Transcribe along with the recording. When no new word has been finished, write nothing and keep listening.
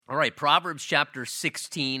All right, Proverbs chapter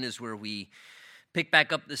 16 is where we pick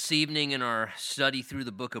back up this evening in our study through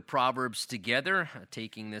the book of Proverbs together,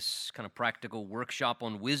 taking this kind of practical workshop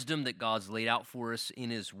on wisdom that God's laid out for us in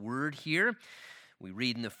His Word here. We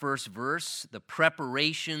read in the first verse, "The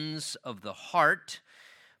preparations of the heart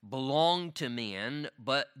belong to man,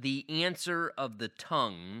 but the answer of the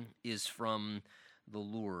tongue is from the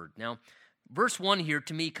Lord." Now, verse 1 here,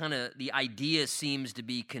 to me, kind of the idea seems to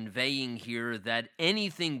be conveying here that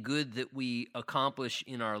anything good that we accomplish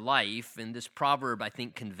in our life, and this proverb, I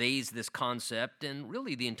think, conveys this concept, and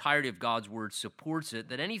really the entirety of God's Word supports it,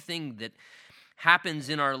 that anything that happens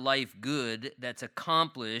in our life good that's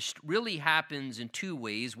accomplished really happens in two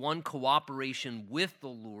ways. One, cooperation with the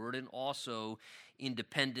Lord, and also in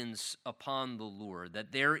dependence upon the Lord.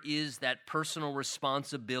 That there is that personal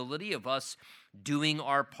responsibility of us doing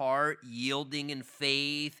our part, yielding in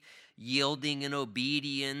faith, yielding in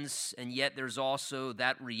obedience, and yet there's also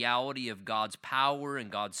that reality of God's power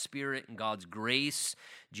and God's Spirit and God's grace.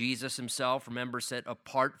 Jesus himself, remember, said,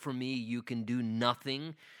 "Apart from me, you can do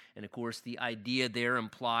nothing." And of course, the idea there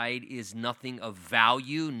implied is nothing of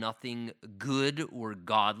value, nothing good or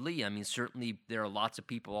godly. I mean, certainly there are lots of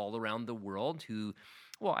people all around the world who,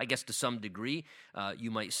 well, I guess to some degree,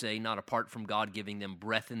 you might say, not apart from God giving them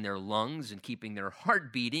breath in their lungs and keeping their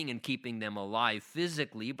heart beating and keeping them alive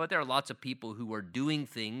physically, but there are lots of people who are doing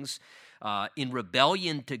things in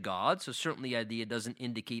rebellion to God. So certainly the idea doesn't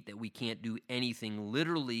indicate that we can't do anything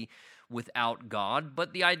literally without God,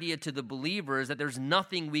 but the idea to the believer is that there's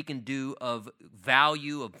nothing we can do of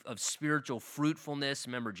value, of spiritual fruitfulness.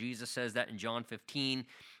 Remember, Jesus says that in John 15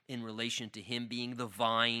 in relation to him being the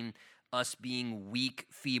vine, us being weak,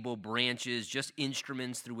 feeble branches, just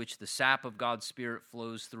instruments through which the sap of God's Spirit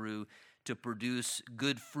flows through to produce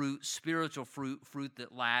good fruit, spiritual fruit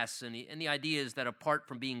that lasts. And the idea is that apart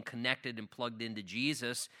from being connected and plugged into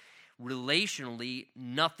Jesus, relationally,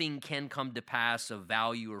 nothing can come to pass of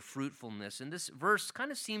value or fruitfulness. And this verse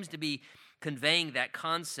kind of seems to be conveying that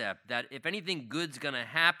concept that if anything good's going to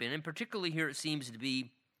happen, and particularly here it seems to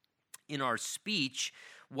be in our speech,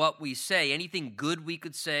 what we say, anything good we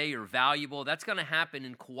could say or valuable, that's going to happen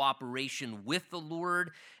in cooperation with the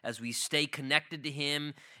Lord as we stay connected to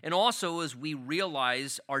Him, and also as we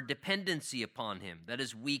realize our dependency upon Him. That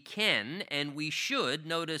is, we can and we should,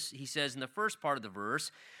 notice he says in the first part of the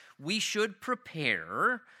verse, we should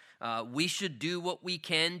prepare, we should do what we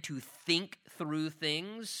can to think through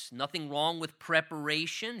things. Nothing wrong with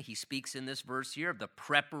preparation. He speaks in this verse here of the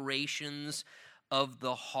preparations of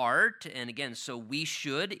the heart. And again, so we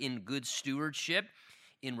should, in good stewardship,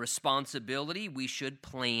 in responsibility, we should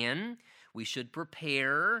plan, we should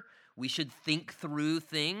prepare, we should think through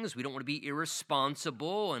things. We don't want to be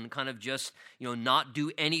irresponsible and kind of just, not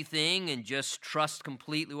do anything and just trust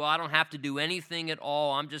completely. Well, I don't have to do anything at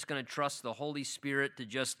all. I'm just going to trust the Holy Spirit to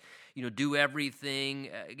just, do everything.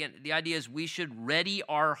 Again, the idea is we should ready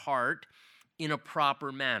our heart in a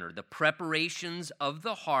proper manner. The preparations of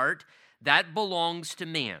the heart, that belongs to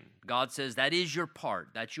man. God says that is your part.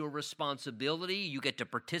 That's your responsibility. You get to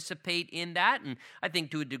participate in that. And I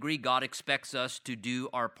think to a degree, God expects us to do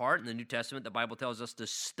our part. In the New Testament, the Bible tells us to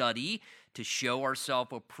study, to show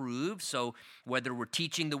ourselves approved. So whether we're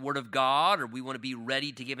teaching the Word of God or we want to be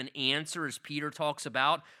ready to give an answer, as Peter talks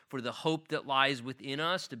about, for the hope that lies within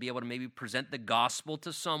us, to be able to maybe present the gospel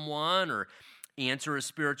to someone or answer a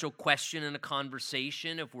spiritual question in a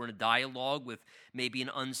conversation, if we're in a dialogue with maybe an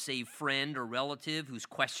unsaved friend or relative who's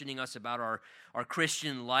questioning us about our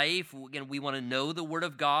Christian life. Again, we want to know the Word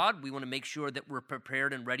of God. We want to make sure that we're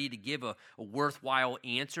prepared and ready to give a worthwhile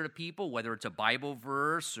answer to people, whether it's a Bible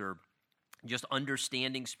verse or just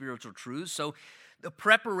understanding spiritual truths. So the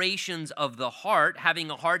preparations of the heart, having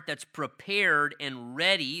a heart that's prepared and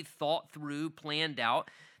ready, thought through, planned out,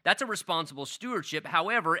 that's a responsible stewardship.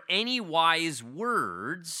 However, any wise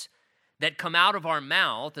words that come out of our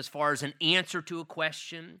mouth as far as an answer to a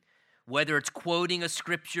question, whether it's quoting a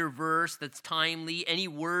scripture verse that's timely, any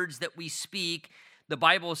words that we speak, the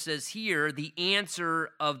Bible says here, the answer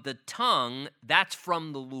of the tongue, that's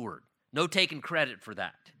from the Lord. No taking credit for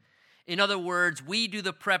that. In other words, we do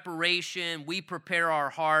the preparation, we prepare our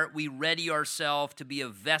heart, we ready ourselves to be a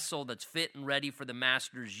vessel that's fit and ready for the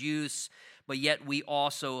Master's use, but yet we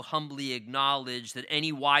also humbly acknowledge that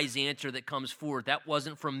any wise answer that comes forth, that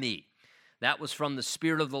wasn't from me. That was from the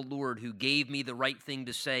Spirit of the Lord who gave me the right thing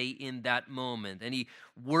to say in that moment. Any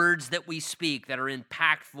words that we speak that are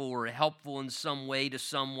impactful or helpful in some way to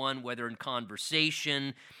someone, whether in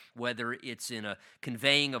conversation, whether it's in a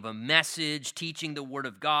conveying of a message, teaching the Word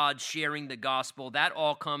of God, sharing the gospel, that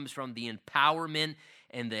all comes from the empowerment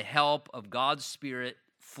and the help of God's Spirit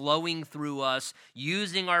flowing through us,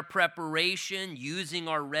 using our preparation, using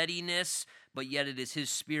our readiness, but yet it is his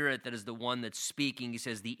Spirit that is the one that's speaking. He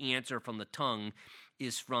says the answer from the tongue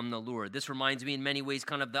is from the Lord. This reminds me in many ways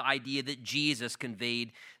kind of the idea that Jesus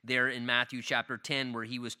conveyed there in Matthew chapter 10, where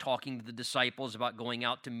he was talking to the disciples about going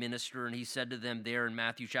out to minister, and he said to them there in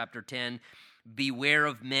Matthew chapter 10, beware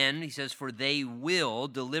of men, he says, for they will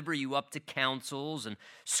deliver you up to councils and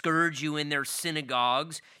scourge you in their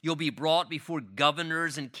synagogues. You'll be brought before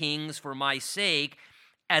governors and kings for my sake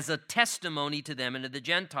as a testimony to them and to the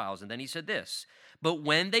Gentiles. And then he said this, but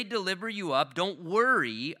when they deliver you up, don't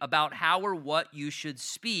worry about how or what you should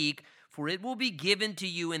speak, for it will be given to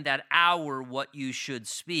you in that hour what you should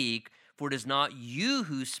speak. For it is not you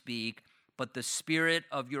who speak, but the Spirit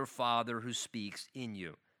of your Father who speaks in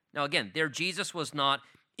you. Now again, there Jesus was not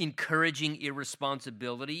encouraging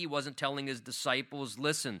irresponsibility. He wasn't telling his disciples,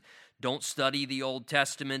 listen, don't study the Old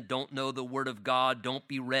Testament, don't know the Word of God, don't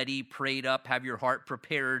be ready, prayed up, have your heart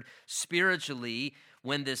prepared spiritually.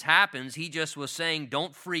 When this happens, he just was saying,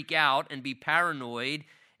 don't freak out and be paranoid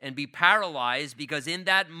and be paralyzed, because in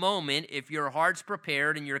that moment, if your heart's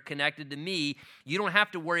prepared and you're connected to me, you don't have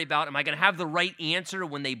to worry about, am I going to have the right answer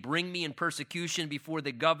when they bring me in persecution before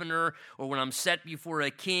the governor, or when I'm set before a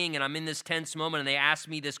king and I'm in this tense moment and they ask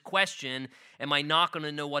me this question, am I not going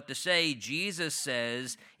to know what to say? Jesus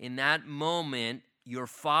says, in that moment, your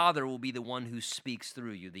Father will be the one who speaks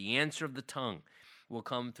through you. The answer of the tongue will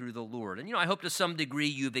come through the Lord. And I hope to some degree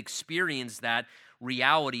you've experienced that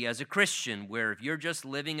reality as a Christian, where if you're just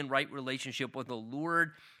living in right relationship with the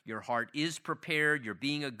Lord, your heart is prepared, you're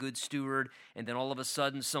being a good steward, and then all of a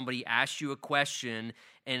sudden somebody asks you a question,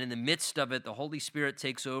 and in the midst of it, the Holy Spirit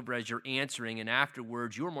takes over as you're answering, and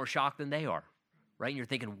afterwards, you're more shocked than they are, right? And you're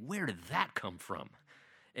thinking, where did that come from?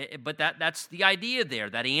 But that's the idea there,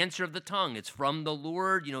 that answer of the tongue. It's from the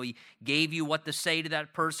Lord. He gave you what to say to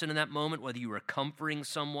that person in that moment, whether you were comforting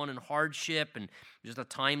someone in hardship and just a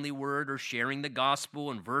timely word, or sharing the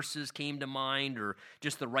gospel and verses came to mind, or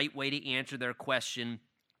just the right way to answer their question.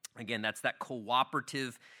 Again, that's that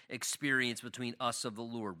cooperative experience between us of the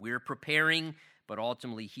Lord. We're preparing, but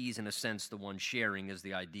ultimately he's in a sense the one sharing is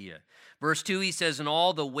the idea. Verse 2, he says, "And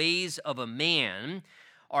all the ways of a man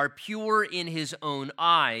are pure in his own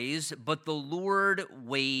eyes, but the Lord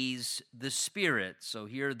weighs the spirit." So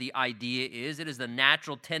here the idea is, it is the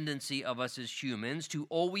natural tendency of us as humans to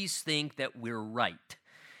always think that we're right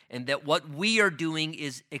and that what we are doing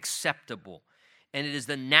is acceptable. And it is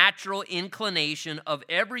the natural inclination of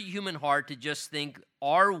every human heart to just think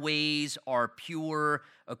our ways are pure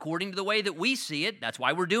according to the way that we see it. That's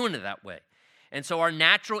why we're doing it that way. And so our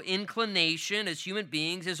natural inclination as human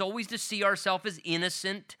beings is always to see ourselves as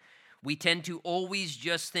innocent. We tend to always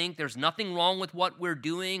just think there's nothing wrong with what we're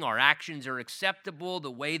doing. Our actions are acceptable, the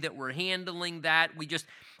way that we're handling that. We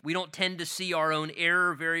don't tend to see our own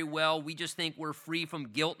error very well. We just think we're free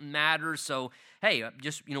from guilt and matters. So, hey,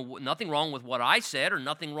 just, nothing wrong with what I said, or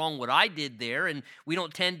nothing wrong what I did there. And we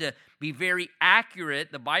don't tend to be very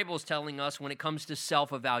accurate, the Bible's telling us, when it comes to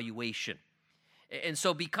self-evaluation. And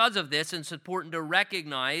so because of this, it's important to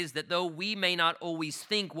recognize that though we may not always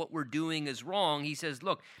think what we're doing is wrong, he says,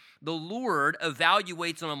 look, the Lord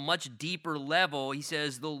evaluates on a much deeper level. He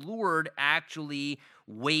says the Lord actually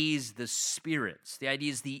weighs the spirits. The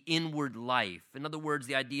idea is the inward life. In other words,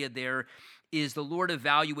 the idea there is the Lord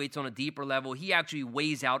evaluates on a deeper level. He actually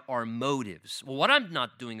weighs out our motives. Well, what I'm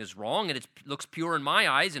not doing is wrong, and it looks pure in my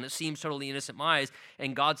eyes, and it seems totally innocent in my eyes.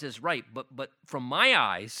 And God says, right, but from my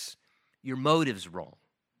eyes, your motive's wrong.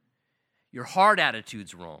 Your heart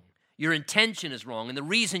attitude's wrong. Your intention is wrong. And the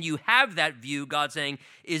reason you have that view, God's saying,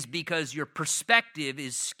 is because your perspective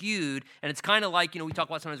is skewed. And it's kind of like, we talk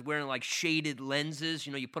about sometimes wearing like shaded lenses.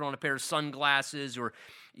 You put on a pair of sunglasses, or,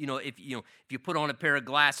 if you put on a pair of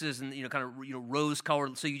glasses and, rose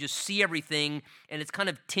colored, so you just see everything and it's kind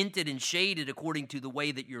of tinted and shaded according to the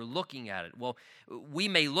way that you're looking at it. Well, we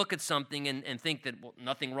may look at something and think that, well,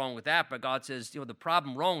 nothing wrong with that. But God says, the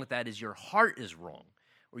problem wrong with that is your heart is wrong,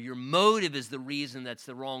 or your motive is the reason that's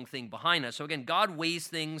the wrong thing behind us. So again, God weighs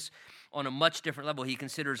things on a much different level. He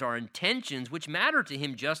considers our intentions, which matter to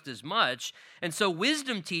him just as much. And so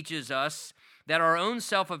wisdom teaches us that our own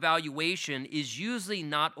self-evaluation is usually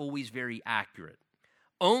not always very accurate.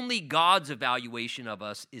 Only God's evaluation of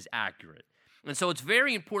us is accurate. And so it's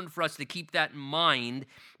very important for us to keep that in mind,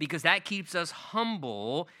 because that keeps us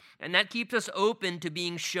humble and that keeps us open to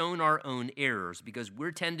being shown our own errors, because we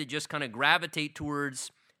tend to just kind of gravitate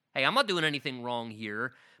towards, hey, I'm not doing anything wrong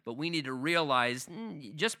here, but we need to realize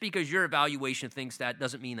just because your evaluation thinks that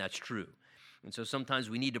doesn't mean that's true. And so sometimes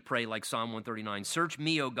we need to pray like Psalm 139, search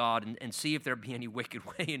me, O God, and see if there be any wicked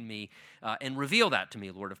way in me, and reveal that to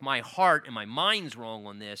me, Lord. If my heart and my mind's wrong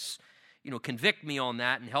on this, convict me on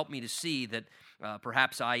that and help me to see that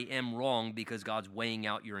perhaps I am wrong because God's weighing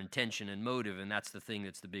out your intention and motive, and that's the thing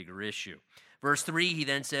that's the bigger issue. Verse 3, he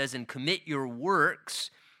then says, and commit your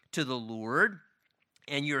works to the Lord,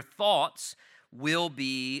 and your thoughts will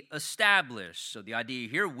be established. So the idea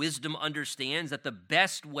here, wisdom understands that the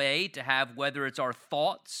best way to have, whether it's our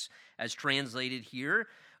thoughts, as translated here,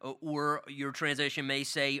 or your translation may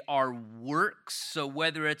say our works, so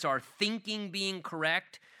whether it's our thinking being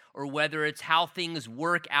correct, or whether it's how things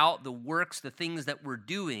work out, the works, the things that we're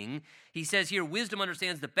doing. He says here, wisdom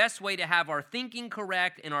understands the best way to have our thinking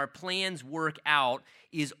correct and our plans work out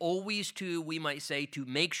is always to, we might say, to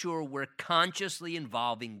make sure we're consciously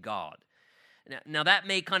involving God. Now that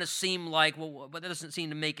may kind of seem like, well, but that doesn't seem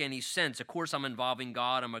to make any sense. Of course I'm involving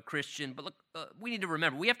God, I'm a Christian, but look, we need to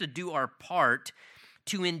remember, we have to do our part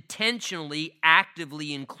to intentionally,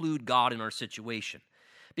 actively include God in our situation.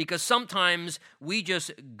 Because sometimes we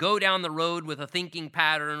just go down the road with a thinking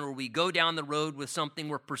pattern, or we go down the road with something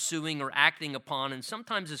we're pursuing or acting upon. And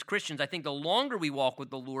sometimes as Christians, I think the longer we walk with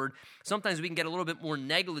the Lord, sometimes we can get a little bit more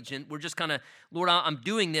negligent. We're just kind of, Lord, I'm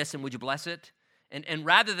doing this, and would you bless it? And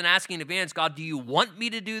rather than asking in advance, God, do you want me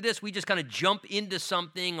to do this? We just kind of jump into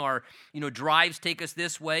something. Our drives take us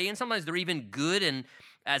this way, and sometimes they're even good. And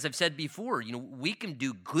as I've said before, we can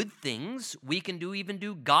do good things. We can even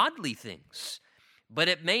do godly things. But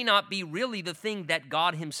it may not be really the thing that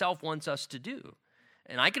God himself wants us to do.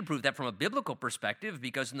 And I can prove that from a biblical perspective,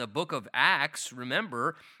 because in the book of Acts,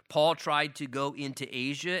 remember, Paul tried to go into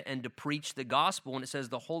Asia and to preach the gospel, and it says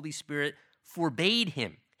the Holy Spirit forbade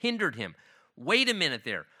him, hindered him. Wait a minute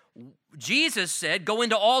there. Jesus said, go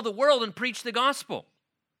into all the world and preach the gospel.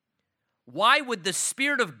 Why would the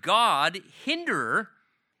Spirit of God hinder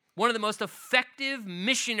one of the most effective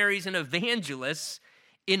missionaries and evangelists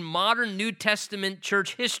in modern New Testament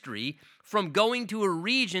church history from going to a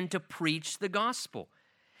region to preach the gospel?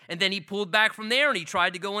 And then he pulled back from there and he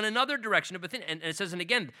tried to go in another direction. And it says, and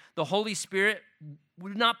again, the Holy Spirit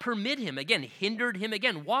would not permit him, again, hindered him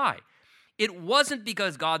again. Why? It wasn't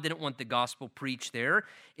because God didn't want the gospel preached there.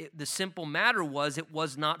 The simple matter was it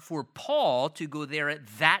was not for Paul to go there at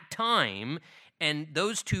that time. And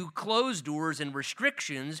those two closed doors and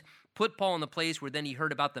restrictions put Paul in the place where then he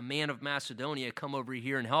heard about the man of Macedonia come over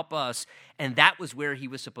here and help us, and that was where he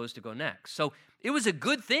was supposed to go next. So it was a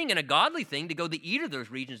good thing and a godly thing to go to either of those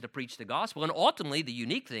regions to preach the gospel, and ultimately the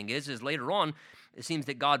unique thing is later on, it seems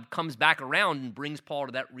that God comes back around and brings Paul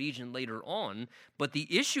to that region later on, but the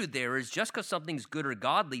issue there is just because something's good or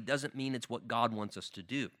godly doesn't mean it's what God wants us to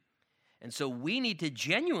do. And so we need to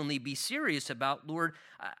genuinely be serious about, Lord,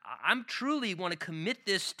 I'm truly want to commit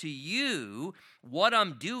this to you. What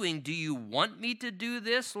I'm doing, do you want me to do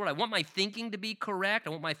this? Lord, I want my thinking to be correct.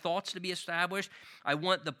 I want my thoughts to be established. I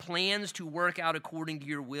want the plans to work out according to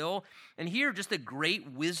your will. And here, just a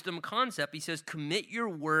great wisdom concept. He says, commit your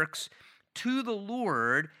works to the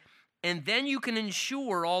Lord, and then you can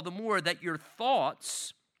ensure all the more that your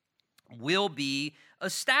thoughts will be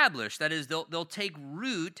established. That is, they'll take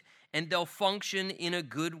root and they'll function in a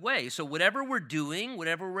good way. So whatever we're doing,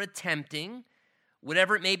 whatever we're attempting,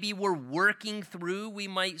 whatever it may be we're working through, we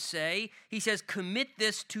might say, he says, commit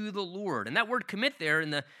this to the Lord. And that word commit there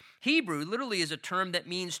in the Hebrew literally is a term that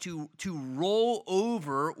means to roll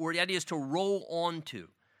over, or the idea is to roll onto.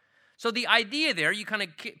 So the idea there, you kind of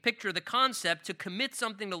picture the concept, to commit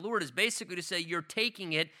something to the Lord is basically to say you're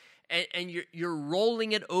taking it and you're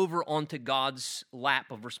rolling it over onto God's lap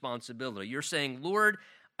of responsibility. You're saying, Lord,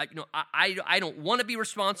 I don't want to be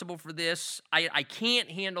responsible for this. I can't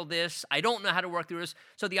handle this. I don't know how to work through this.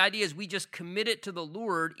 So the idea is we just commit it to the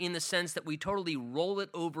Lord in the sense that we totally roll it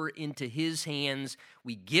over into his hands.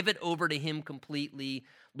 We give it over to him completely.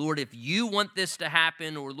 Lord, if you want this to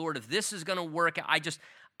happen, or Lord, if this is going to work,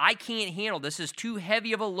 I can't handle this. This is too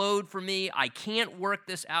heavy of a load for me. I can't work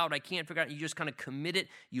this out. I can't figure out. You just kind of commit it.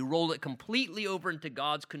 You roll it completely over into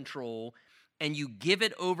God's control, and you give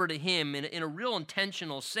it over to him in a real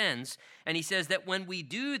intentional sense. And he says that when we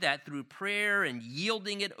do that through prayer and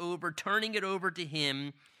yielding it over, turning it over to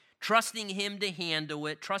him, trusting him to handle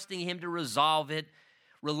it, trusting him to resolve it,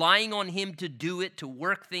 relying on him to do it, to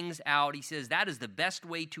work things out, he says that is the best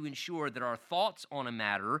way to ensure that our thoughts on a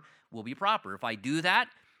matter will be proper. If I do that,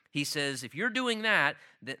 he says, if you're doing that,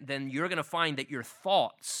 then you're going to find that your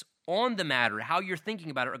thoughts on the matter, how you're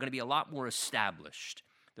thinking about it, are going to be a lot more established.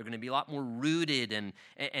 They're going to be a lot more rooted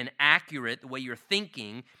and accurate the way you're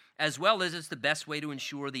thinking, as well as it's the best way to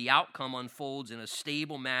ensure the outcome unfolds in a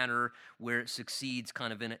stable manner where it succeeds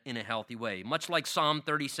kind of in a healthy way. Much like Psalm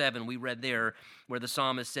 37 we read there, where the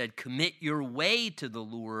psalmist said, "Commit your way to the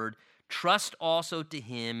Lord, trust also to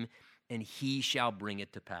him, and he shall bring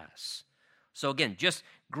it to pass." So again, just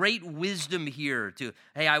great wisdom here to,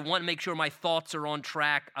 hey, I want to make sure my thoughts are on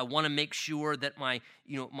track. I want to make sure that my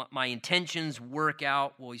intentions work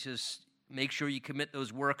out. Well, he says, make sure you commit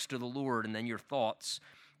those works to the Lord, and then your thoughts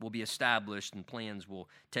will be established and plans will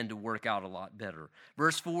tend to work out a lot better.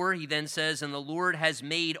 Verse 4, he then says, "And the Lord has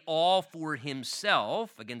made all for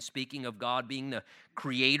himself," again speaking of God being the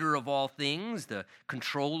creator of all things, the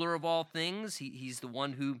controller of all things. He's the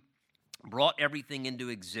one who brought everything into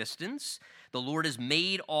existence. The Lord has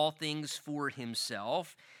made all things for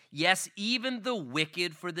himself. Yes, even the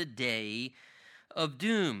wicked for the day of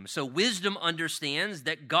doom. So wisdom understands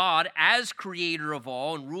that God, as creator of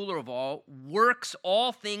all and ruler of all, works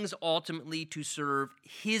all things ultimately to serve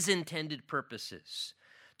his intended purposes,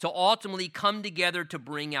 to ultimately come together to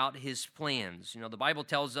bring out his plans. The Bible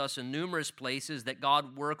tells us in numerous places that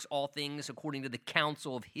God works all things according to the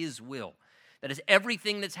counsel of his will. That is,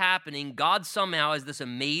 everything that's happening, God somehow has this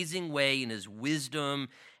amazing way in his wisdom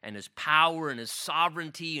and his power and his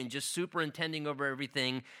sovereignty and just superintending over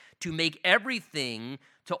everything to make everything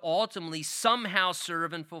to ultimately somehow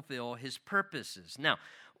serve and fulfill his purposes. Now,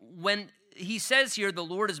 when he says here, the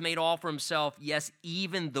Lord has made all for himself, yes,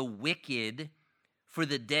 even the wicked for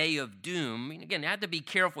the day of doom. Again, I have to be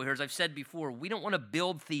careful here. As I've said before, we don't want to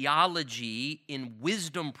build theology in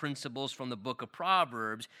wisdom principles from the book of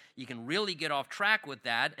Proverbs. You can really get off track with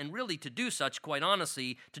that, and really to do such, quite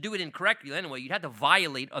honestly, to do it incorrectly anyway, you'd have to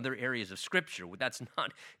violate other areas of Scripture. That's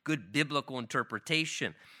not good biblical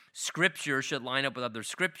interpretation. Scripture should line up with other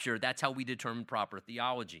Scripture. That's how we determine proper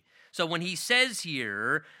theology. So when he says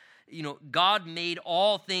here, God made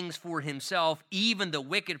all things for himself, even the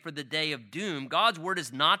wicked for the day of doom, God's word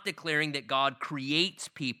is not declaring that God creates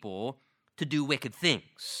people to do wicked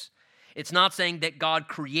things. It's not saying that God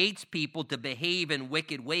creates people to behave in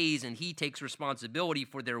wicked ways and he takes responsibility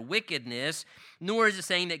for their wickedness, nor is it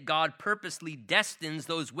saying that God purposely destines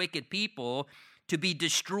those wicked people to be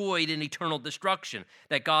destroyed in eternal destruction.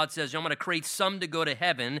 That God says, I'm going to create some to go to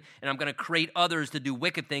heaven, and I'm going to create others to do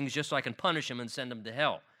wicked things just so I can punish them and send them to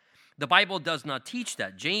hell. The Bible does not teach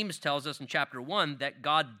that. James tells us in chapter 1 that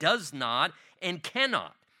God does not and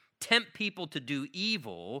cannot tempt people to do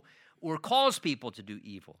evil or cause people to do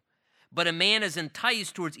evil. But a man is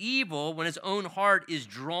enticed towards evil when his own heart is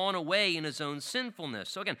drawn away in his own sinfulness.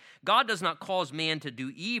 So again, God does not cause man to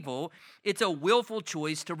do evil. It's a willful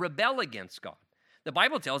choice to rebel against God. The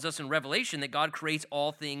Bible tells us in Revelation that God creates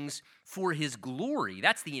all things for his glory.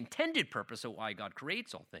 That's the intended purpose of why God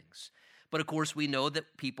creates all things. But of course, we know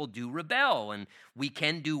that people do rebel and we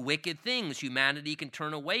can do wicked things. Humanity can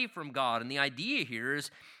turn away from God. And the idea here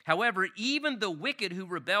is, however, even the wicked who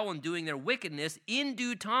rebel in doing their wickedness, in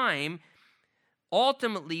due time,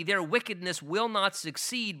 ultimately their wickedness will not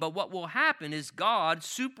succeed. But what will happen is God,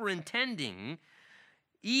 superintending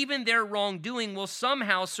even their wrongdoing, will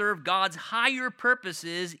somehow serve God's higher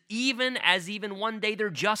purposes, even one day they're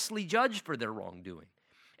justly judged for their wrongdoing.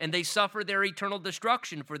 And they suffer their eternal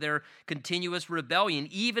destruction for their continuous rebellion.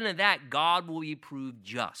 Even in that, God will be proved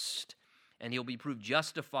just. And he'll be proved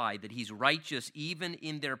justified, that he's righteous even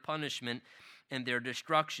in their punishment and their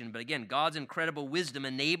destruction. But again, God's incredible wisdom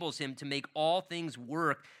enables him to make all things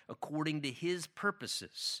work according to his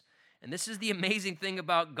purposes. And this is the amazing thing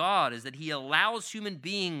about God, is that he allows human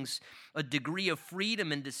beings a degree of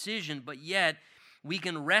freedom and decision, but yet we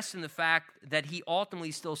can rest in the fact that he ultimately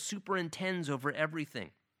still superintends over everything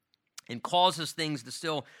and causes things to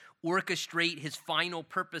still orchestrate his final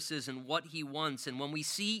purposes and what he wants. And when we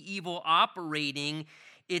see evil operating,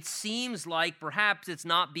 it seems like perhaps it's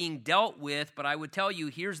not being dealt with, but I would tell you,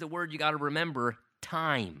 here's the word you got to remember: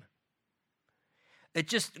 time. It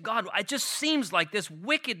just seems like this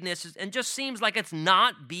wickedness and just seems like it's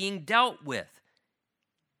not being dealt with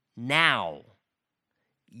now,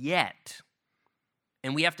 yet.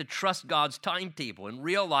 And we have to trust God's timetable and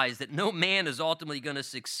realize that no man is ultimately going to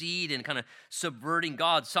succeed in kind of subverting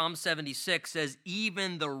God. Psalm 76 says,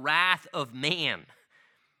 even the wrath of man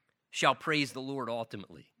shall praise the Lord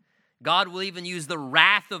ultimately. God will even use the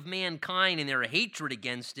wrath of mankind and their hatred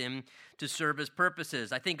against him to serve his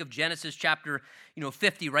purposes. I think of Genesis chapter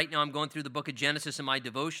 50. Right now I'm going through the book of Genesis in my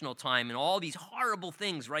devotional time, and all these horrible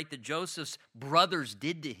things, right, that Joseph's brothers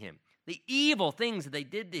did to him. The evil things that they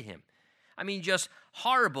did to him. I mean, just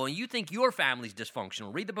horrible. And you think your family's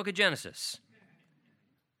dysfunctional. Read the book of Genesis.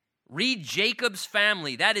 Read Jacob's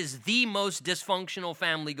family. That is the most dysfunctional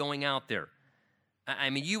family going out there. I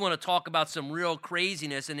mean, you want to talk about some real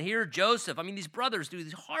craziness. And here Joseph, I mean, these brothers do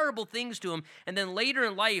these horrible things to him. And then later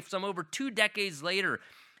in life, some over 2 decades later,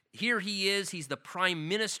 here he is. He's the prime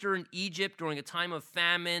minister in Egypt during a time of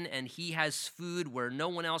famine, and he has food where no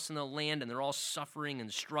one else in the land, and they're all suffering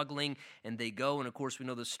and struggling, and they go. And, of course, we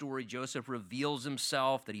know the story. Joseph reveals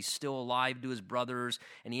himself, that he's still alive to his brothers,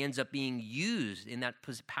 and he ends up being used in that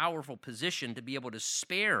powerful position to be able to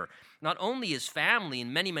spare not only his family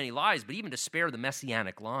and many, many lives, but even to spare the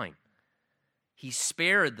Messianic line. He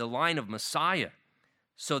spared the line of Messiah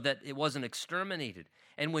so that it wasn't exterminated.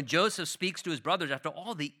 And when Joseph speaks to his brothers after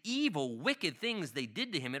all the evil, wicked things they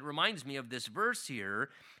did to him, it reminds me of this verse here,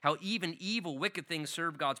 how even evil, wicked things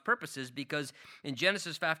serve God's purposes, because in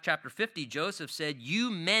Genesis chapter 50, Joseph said,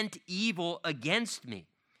 "You meant evil against me,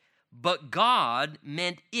 but God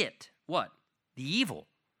meant it." What? The evil.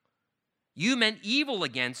 "You meant evil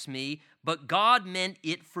against me, but God meant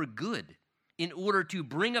it for good, in order to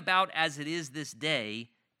bring about as it is this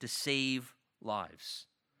day, to save lives."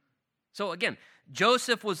 So again,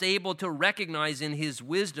 Joseph was able to recognize in his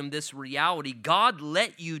wisdom this reality. God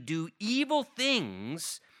let you do evil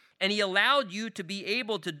things, and he allowed you to be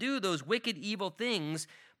able to do those wicked, evil things,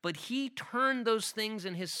 but he turned those things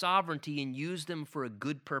in his sovereignty and used them for a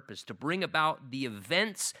good purpose, to bring about the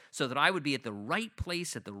events so that I would be at the right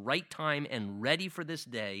place at the right time and ready for this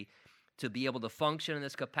day to be able to function in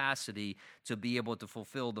this capacity, to be able to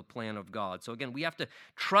fulfill the plan of God. So again, we have to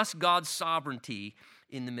trust God's sovereignty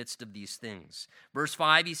in the midst of these things. Verse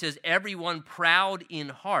 5, he says, "Everyone proud in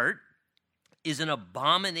heart is an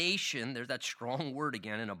abomination," there's that strong word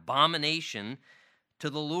again, "an abomination to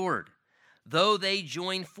the Lord. Though they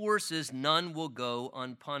join forces, none will go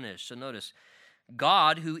unpunished." So notice,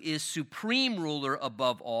 God, who is supreme ruler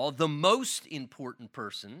above all, the most important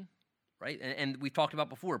person, right? And we've talked about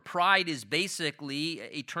before, pride is basically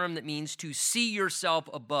a term that means to see yourself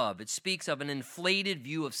above. It speaks of an inflated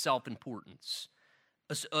view of self-importance,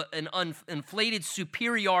 an inflated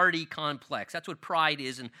superiority complex. That's what pride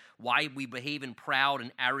is, and why we behave in proud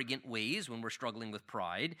and arrogant ways when we're struggling with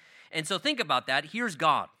pride. And so think about that. Here's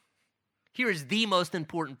God. Here is the most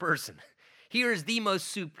important person. Here is the most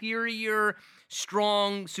superior,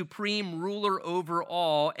 strong, supreme ruler over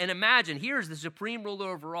all. And imagine, here's the supreme ruler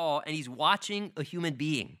over all, and he's watching a human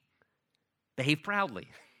being behave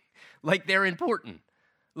proudly, like they're important,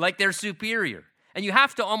 like they're superior. And you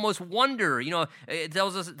have to almost wonder, it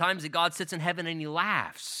tells us at times that God sits in heaven and he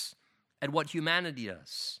laughs at what humanity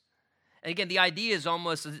does. And again, the idea is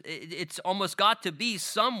it's almost got to be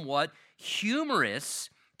somewhat humorous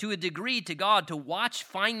to a degree to God to watch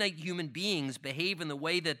finite human beings behave in the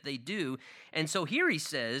way that they do. And so here he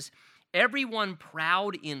says, everyone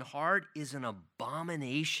proud in heart is an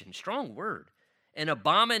abomination. Strong word. An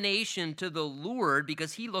abomination to the Lord,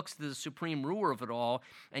 because he looks to the supreme ruler of it all,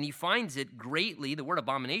 and he finds it greatly, the word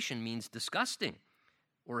abomination means disgusting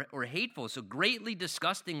or hateful. So greatly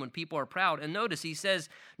disgusting when people are proud. And notice he says,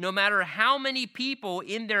 no matter how many people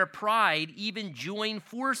in their pride even join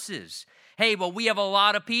forces. Hey, well, we have a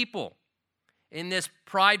lot of people in this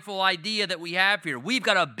prideful idea that we have here. We've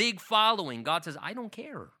got a big following. God says, I don't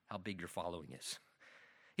care how big your following is.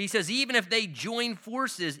 He says, even if they join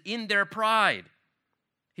forces in their pride,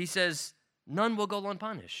 he says, none will go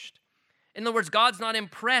unpunished. In other words, God's not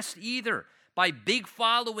impressed either by big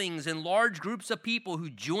followings and large groups of people who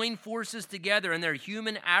join forces together and their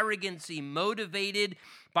human arrogancy motivated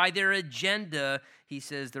by their agenda. He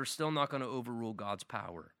says they're still not going to overrule God's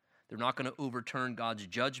power. They're not going to overturn God's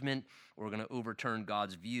judgment or going to overturn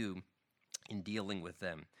God's view in dealing with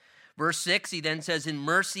them. Verse 6, he then says, in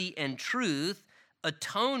mercy and truth,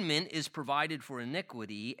 atonement is provided for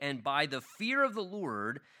iniquity, and by the fear of the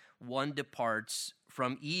Lord, one departs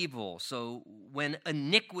from evil. So when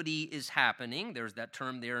iniquity is happening, there's that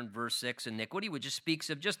term there in verse 6, iniquity, which just speaks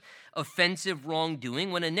of just offensive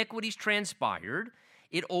wrongdoing. When iniquity's transpired,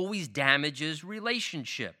 it always damages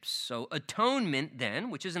relationships. So atonement then,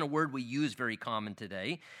 which isn't a word we use very common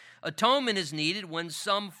today, atonement is needed when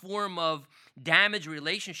some form of damaged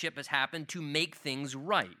relationship has happened to make things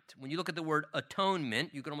right. When you look at the word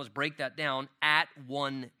atonement, you can almost break that down at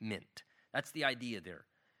one mint. That's the idea there.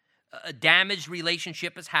 A damaged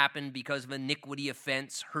relationship has happened because of iniquity,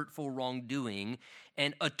 offense, hurtful wrongdoing.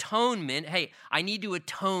 And atonement, hey, I need to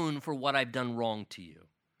atone for what I've done wrong to you.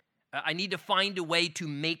 I need to find a way to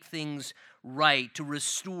make things right, to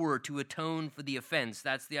restore, to atone for the offense.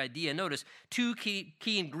 That's the idea. Notice, two key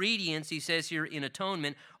ingredients, he says here in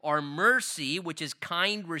atonement, are mercy, which is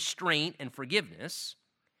kind restraint and forgiveness,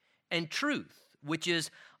 and truth, which is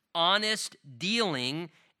honest dealing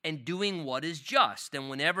and doing what is just. And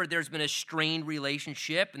whenever there's been a strained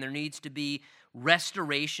relationship and there needs to be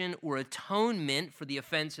restoration or atonement for the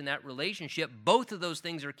offense in that relationship, both of those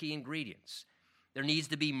things are key ingredients. There needs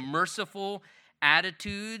to be merciful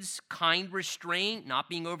attitudes, kind restraint, not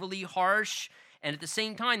being overly harsh, and at the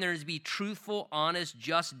same time, there needs to be truthful, honest,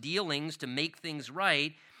 just dealings to make things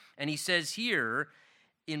right. And he says here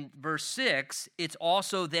in verse 6, it's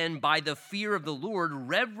also then by the fear of the Lord,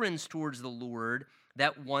 reverence towards the Lord,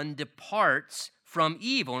 that one departs from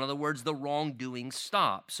evil. In other words, the wrongdoing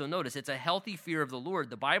stops. So notice, it's a healthy fear of the Lord,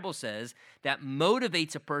 the Bible says, that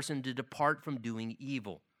motivates a person to depart from doing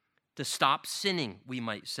evil, to stop sinning, we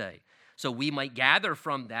might say. So we might gather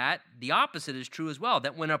from that, the opposite is true as well,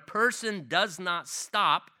 that when a person does not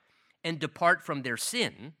stop and depart from their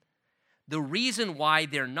sin, the reason why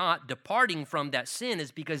they're not departing from that sin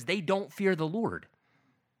is because they don't fear the Lord.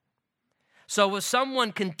 So if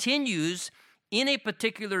someone continues in a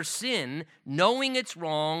particular sin, knowing it's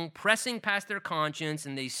wrong, pressing past their conscience,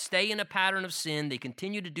 and they stay in a pattern of sin, they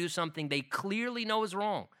continue to do something they clearly know is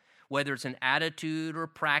wrong, whether it's an attitude or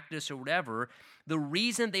practice or whatever, the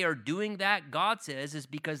reason they are doing that, God says, is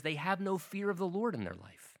because they have no fear of the Lord in their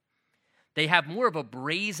life. They have more of a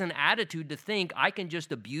brazen attitude to think, I can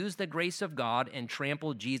just abuse the grace of God and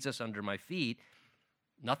trample Jesus under my feet.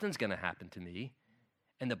 Nothing's going to happen to me.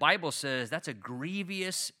 And the Bible says that's a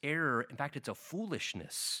grievous error. In fact, it's a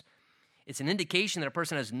foolishness. It's an indication that a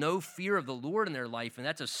person has no fear of the Lord in their life, and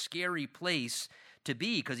that's a scary place to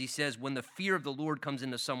be, because he says when the fear of the Lord comes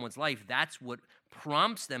into someone's life, that's what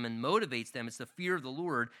prompts them and motivates them. It's the fear of the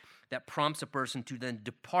Lord that prompts a person to then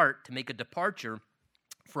depart, to make a departure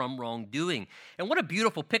from wrongdoing. And what a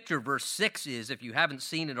beautiful picture verse 6 is, if you haven't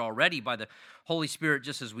seen it already by the Holy Spirit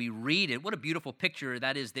just as we read it. What a beautiful picture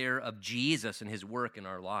that is there of Jesus and his work in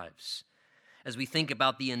our lives. As we think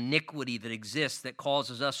about the iniquity that exists that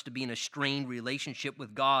causes us to be in a strained relationship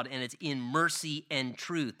with God, and it's in mercy and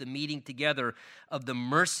truth, the meeting together of the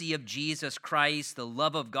mercy of Jesus Christ, the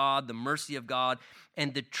love of God, the mercy of God,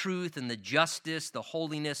 and the truth and the justice, the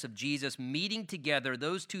holiness of Jesus, meeting together,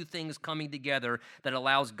 those two things coming together that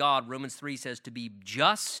allows God, Romans 3 says, to be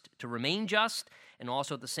just, to remain just, and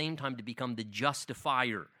also at the same time to become the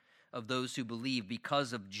justifier of those who believe,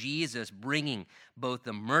 because of Jesus bringing both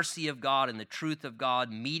the mercy of God and the truth of God,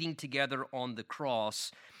 meeting together on the cross.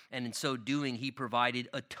 And in so doing, he provided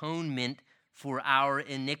atonement for our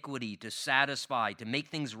iniquity, to satisfy, to make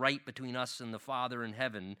things right between us and the Father in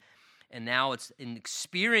heaven. And now it's in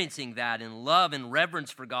experiencing that in love and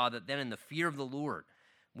reverence for God that then in the fear of the Lord,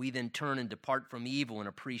 we then turn and depart from evil in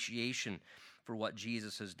appreciation for what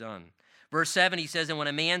Jesus has done. Verse 7, he says, and when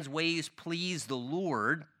a man's ways please the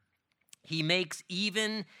Lord, he makes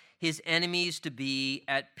even his enemies to be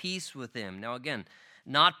at peace with him. Now again,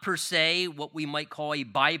 not per se what we might call a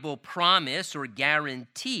Bible promise or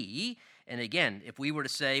guarantee. And again, if we were to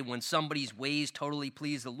say when somebody's ways totally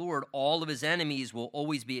please the Lord, all of his enemies will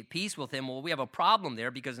always be at peace with him, well, we have a problem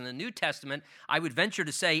there, because in the New Testament, I would venture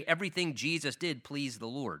to say everything Jesus did pleased the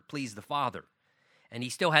Lord, pleased the Father. And he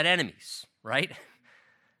still had enemies, right?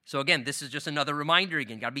 So again, this is just another reminder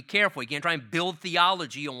again. You got to be careful. You can't try and build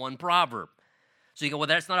theology on one proverb. So you go, well,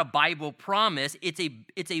 that's not a Bible promise. It's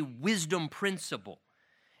a wisdom principle.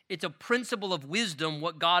 It's a principle of wisdom,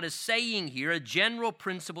 what God is saying here, a general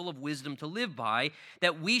principle of wisdom to live by,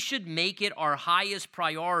 that we should make it our highest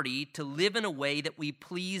priority to live in a way that we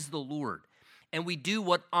please the Lord. And we do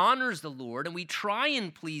what honors the Lord, and we try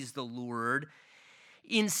and please the Lord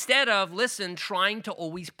instead of, listen, trying to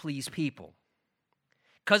always please people.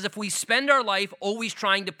 Because if we spend our life always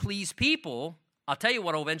trying to please people, I'll tell you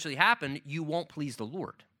what will eventually happen, you won't please the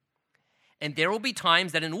Lord. And there will be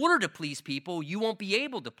times that in order to please people, you won't be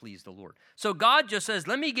able to please the Lord. So God just says,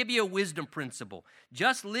 let me give you a wisdom principle.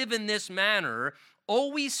 Just live in this manner.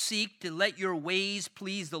 Always seek to let your ways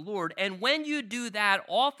please the Lord. And when you do that,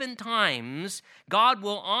 oftentimes, God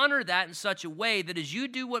will honor that in such a way that as you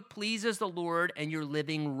do what pleases the Lord and you're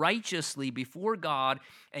living righteously before God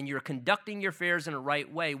and you're conducting your affairs in a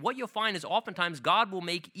right way, what you'll find is oftentimes God will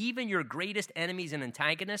make even your greatest enemies and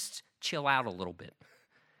antagonists chill out a little bit.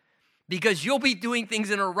 Because you'll be doing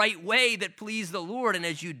things in a right way that please the Lord. And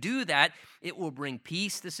as you do that, it will bring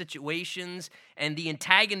peace to situations. And the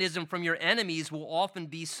antagonism from your enemies will often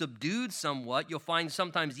be subdued somewhat. You'll find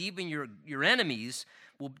sometimes even your enemies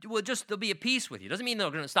they'll be at peace with you. Doesn't mean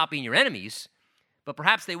they're going to stop being your enemies. But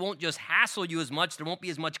perhaps they won't just hassle you as much. There won't be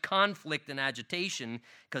as much conflict and agitation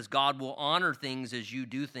because God will honor things as you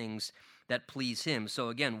do things that please him. So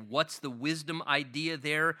again, what's the wisdom idea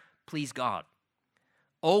there? Please God.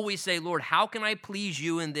 Always say, Lord, how can I please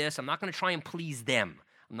you in this? I'm not going to try and please them.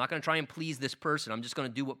 I'm not going to try and please this person. I'm just going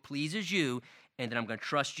to do what pleases you, and then I'm going to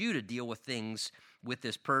trust you to deal with things with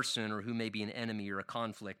this person or who may be an enemy or a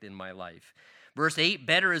conflict in my life. Verse 8,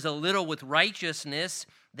 better is a little with righteousness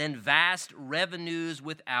than vast revenues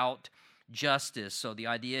without justice. So the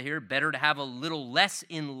idea here, better to have a little less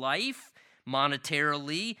in life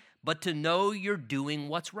monetarily, but to know you're doing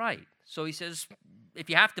what's right. So he says, if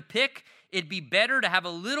you have to pick, it'd be better to have a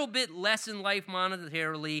little bit less in life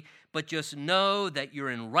monetarily, but just know that you're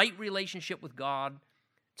in right relationship with God,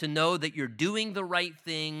 to know that you're doing the right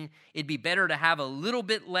thing. It'd be better to have a little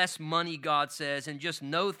bit less money, God says, and just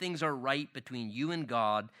know things are right between you and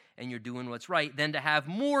God and you're doing what's right, than to have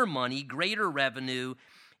more money, greater revenue,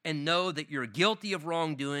 and know that you're guilty of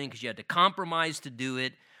wrongdoing because you had to compromise to do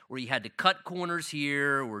it, or you had to cut corners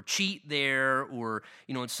here or cheat there, or,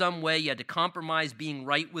 in some way you had to compromise being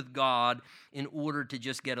right with God in order to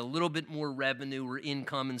just get a little bit more revenue or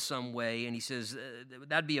income in some way. And he says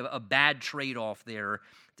that'd be a bad trade-off there,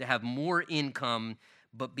 to have more income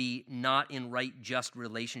but be not in right, just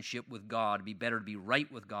relationship with God. It'd be better to be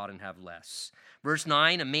right with God and have less. Verse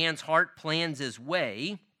 9, a man's heart plans his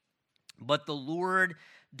way, but the Lord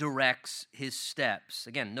directs his steps.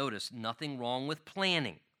 Again, notice, nothing wrong with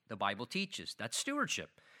planning. The Bible teaches that's stewardship.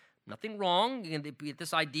 Nothing wrong.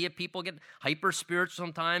 This idea, people get hyper-spiritual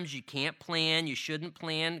sometimes. You can't plan. You shouldn't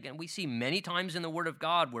plan. And we see many times in the Word of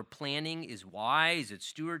God where planning is wise. It's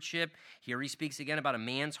stewardship. Here he speaks again about a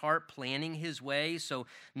man's heart planning his way. So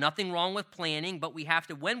nothing wrong with planning, but we have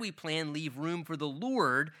to, when we plan, leave room for the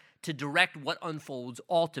Lord to direct what unfolds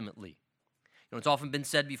ultimately. It's often been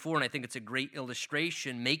said before, and I think it's a great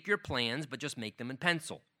illustration, make your plans, but just make them in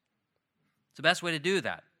pencil. It's the best way to do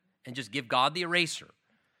that. And just give God the eraser.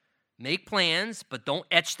 Make plans, but don't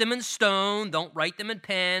etch them in stone. Don't write them in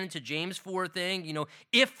pen. It's a James 4 thing.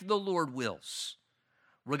 If the Lord wills,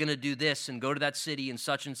 we're going to do this and go to that city and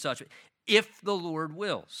such. If the Lord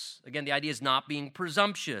wills. Again, the idea is not being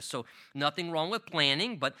presumptuous. So nothing wrong with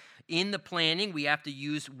planning, but in the planning, we have to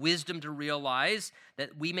use wisdom to realize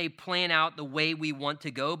that we may plan out the way we want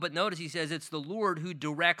to go. But notice he says it's the Lord who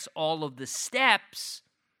directs all of the steps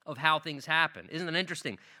of how things happen. Isn't it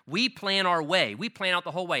interesting? We plan our way. We plan out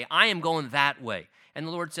the whole way. I am going that way. And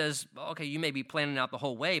the Lord says, okay, you may be planning out the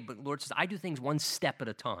whole way, but the Lord says, I do things one step at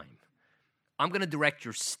a time. I'm going to direct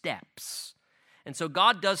your steps. And so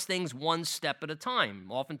God does things one step at a time,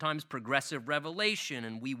 oftentimes progressive revelation.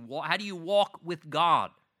 And how do you walk with God?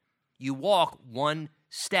 You walk one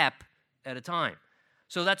step at a time.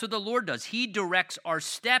 So that's what the Lord does. He directs our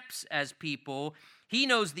steps as people. He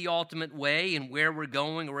knows the ultimate way and where we're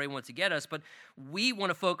going or where he wants to get us, but we want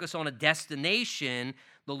to focus on a destination.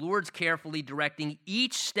 The Lord's carefully directing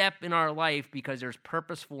each step in our life because there's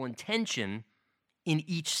purposeful intention in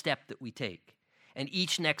each step that we take and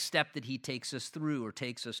each next step that he takes us through or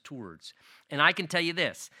takes us towards. And I can tell you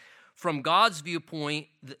this, from God's viewpoint,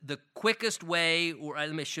 the quickest way, or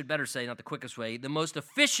I should better say not the quickest way, the most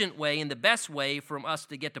efficient way and the best way from us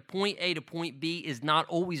to get to point A to point B is not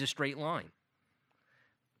always a straight line.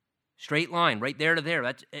 Straight line, right there to there.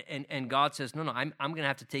 And God says, no, I'm going to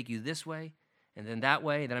have to take you this way, and then that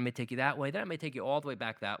way, then I may take you that way, then I may take you all the way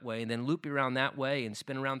back that way, and then loop you around that way, and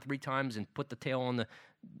spin around 3 times, and pin the tail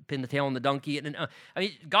on the donkey.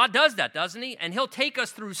 God does that, doesn't he? And he'll take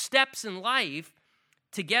us through steps in life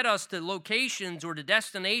to get us to locations or to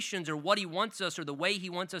destinations or what he wants us or the way he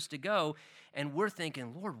wants us to go. And we're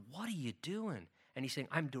thinking, Lord, what are you doing? And he's saying,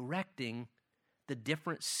 I'm directing the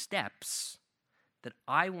different steps that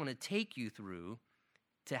I want to take you through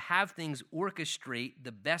to have things orchestrate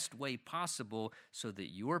the best way possible so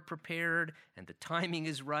that you're prepared and the timing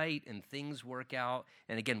is right and things work out.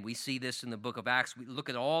 And again, we see this in the book of Acts. We look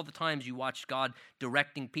at all the times you watch God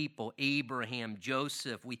directing people, Abraham,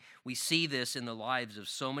 Joseph. We see this in the lives of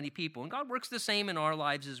so many people. And God works the same in our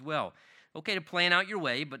lives as well. Okay to plan out your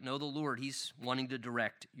way, but know the Lord. He's wanting to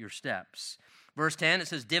direct your steps. Verse 10, it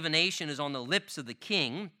says, divination is on the lips of the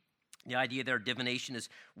king. The idea there, divination, is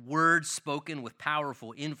words spoken with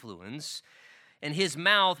powerful influence. And his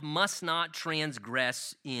mouth must not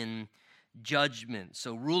transgress in judgment.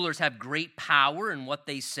 So rulers have great power in what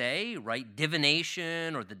they say, right?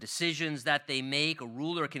 Divination or the decisions that they make. A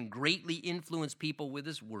ruler can greatly influence people with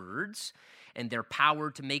his words, and their power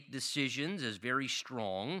to make decisions is very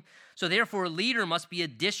strong. So therefore, a leader must be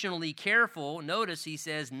additionally careful. Notice he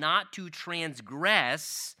says not to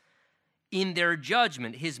transgress in their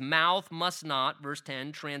judgment. His mouth must not, verse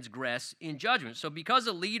 10, transgress in judgment. So because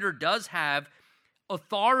a leader does have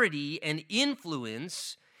authority and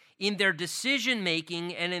influence in their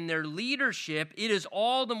decision-making and in their leadership, it is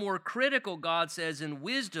all the more critical, God says, in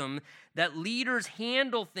wisdom, that leaders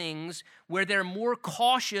handle things where they're more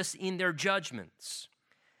cautious in their judgments.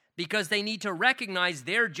 because they need to recognize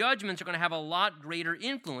their judgments are going to have a lot greater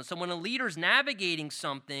influence. So when a leader's navigating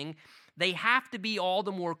something, they have to be all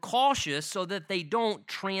the more cautious so that they don't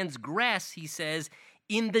transgress, he says,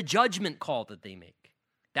 in the judgment call that they make.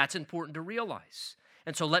 That's important to realize.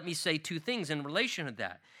 And so let me say two things in relation to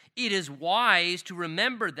that. It is wise to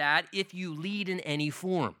remember that if you lead in any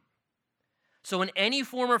form. So in any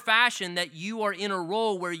form or fashion that you are in a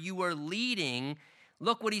role where you are leading,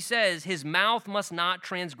 look what he says, his mouth must not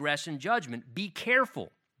transgress in judgment. Be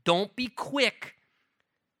careful. Don't be quick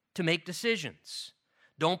to make decisions.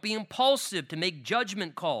 Don't be impulsive to make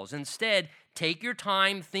judgment calls. Instead, take your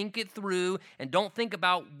time, think it through, and don't think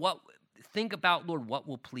about, Lord, what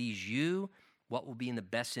will please you, what will be in the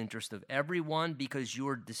best interest of everyone, because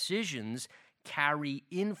your decisions carry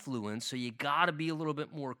influence, so you got to be a little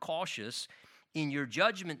bit more cautious in your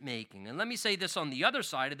judgment making. And let me say this on the other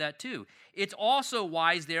side of that too. It's also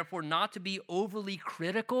wise, therefore, not to be overly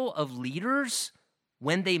critical of leaders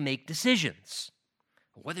when they make decisions.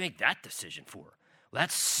 What do they make that decision for? Well,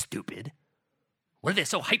 that's stupid. What are they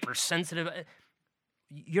so hypersensitive?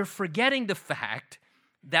 You're forgetting the fact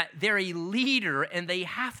that they're a leader and they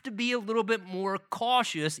have to be a little bit more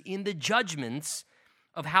cautious in the judgments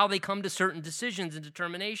of how they come to certain decisions and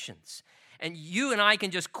determinations. And you and I can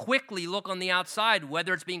just quickly look on the outside,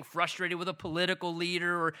 whether it's being frustrated with a political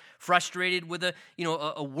leader or frustrated with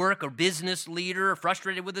a work or business leader or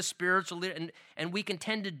frustrated with a spiritual leader. And we can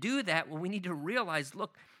tend to do that when we need to realize,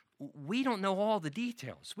 look, we don't know all the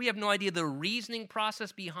details. We have no idea the reasoning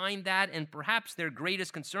process behind that, and perhaps their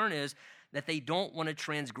greatest concern is that they don't want to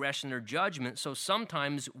transgress in their judgment. So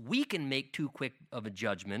sometimes we can make too quick of a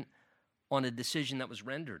judgment on a decision that was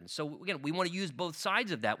rendered. And so again, we want to use both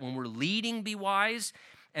sides of that. When we're leading, be wise,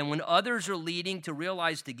 and when others are leading, to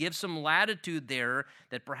realize, to give some latitude there,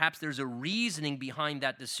 that perhaps there's a reasoning behind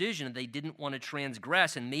that decision and they didn't want to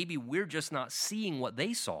transgress, and maybe we're just not seeing what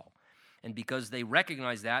they saw. And because they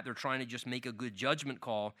recognize that, they're trying to just make a good judgment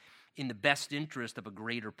call in the best interest of a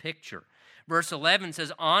greater picture. Verse 11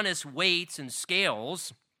 says, honest weights and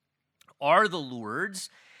scales are the Lord's.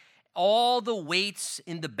 All the weights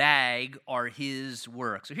in the bag are his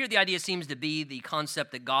work. So here the idea seems to be the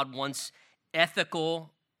concept that God wants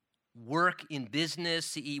ethical work in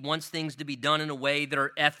business. He wants things to be done in a way that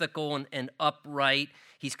are ethical and upright.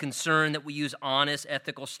 He's concerned that we use honest,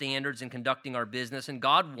 ethical standards in conducting our business. And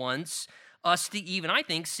God wants us to even, I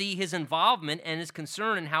think, see his involvement and his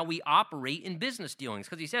concern in how we operate in business dealings.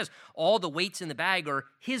 Because he says all the weights in the bag are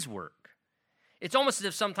his work. It's almost as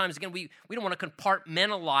if sometimes, again, we don't want to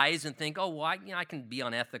compartmentalize and think, oh, well, I can be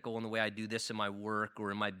unethical in the way I do this in my work or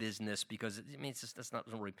in my business, because, it's just, that's not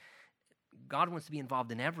really. God wants to be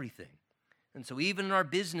involved in everything. And so even in our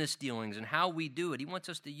business dealings and how we do it, he wants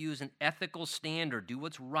us to use an ethical standard, do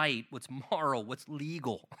what's right, what's moral, what's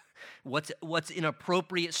legal, what's in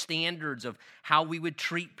appropriate standards of how we would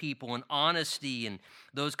treat people and honesty and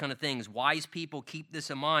those kind of things. Wise people keep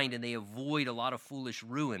this in mind, and they avoid a lot of foolish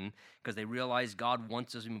ruin because they realize God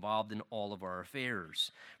wants us involved in all of our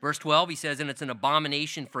affairs. Verse 12, he says, and it's an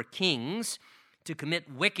abomination for kings to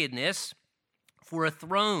commit wickedness, for a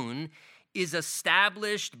throne is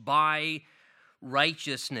established by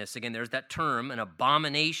righteousness. Again, there's that term, an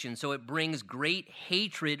abomination. So it brings great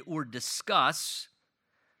hatred or disgust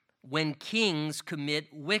when kings commit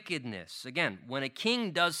wickedness. Again, when a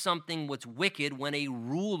king does something what's wicked, when a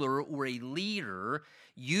ruler or a leader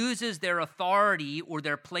uses their authority or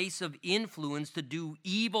their place of influence to do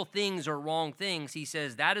evil things or wrong things, he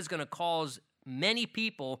says that is going to cause many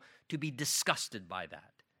people to be disgusted by that.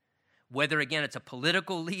 Whether, again, it's a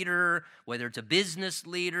political leader, whether it's a business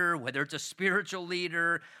leader, whether it's a spiritual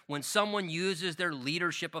leader, when someone uses their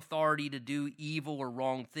leadership authority to do evil or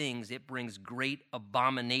wrong things, it brings great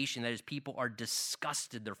abomination. That is, people are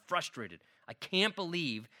disgusted, they're frustrated. I can't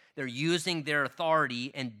believe they're using their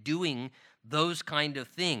authority and doing those kind of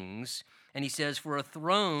things. And he says, for a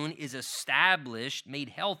throne is established, made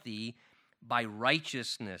healthy, by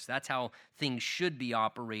righteousness. That's how things should be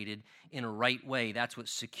operated in a right way. That's what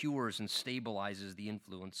secures and stabilizes the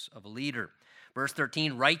influence of a leader. Verse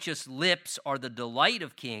 13, righteous lips are the delight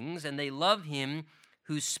of kings, and they love him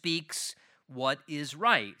who speaks what is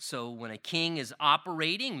right. So when a king is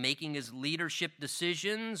operating, making his leadership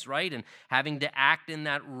decisions, right, and having to act in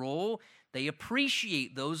that role, they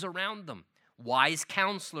appreciate those around them. Wise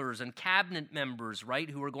counselors and cabinet members, right,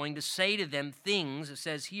 who are going to say to them things, it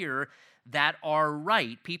says here, that are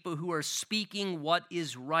right, people who are speaking what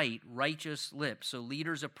is right, righteous lips. So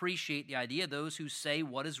leaders appreciate the idea of those who say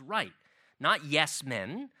what is right. Not yes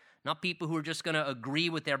men, Not people who are just going to agree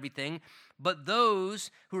with everything, but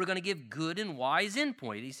those who are going to give good and wise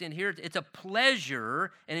input. He's saying here, it's a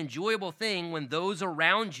pleasure, an enjoyable thing when those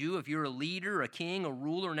around you, if you're a leader, a king, a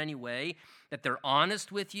ruler in any way, that they're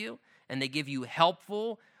honest with you and they give you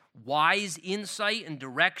helpful, wise insight and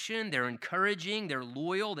direction. They're encouraging, they're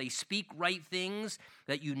loyal, they speak right things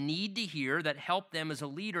that you need to hear that help them as a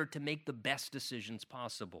leader to make the best decisions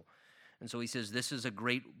possible. And so he says this is a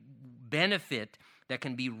great benefit that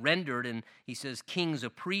can be rendered, and he says kings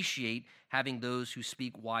appreciate having those who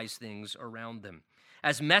speak wise things around them.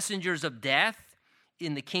 As messengers of death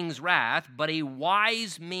in the king's wrath, but a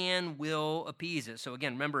wise man will appease it. So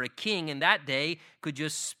again, remember, a king in that day could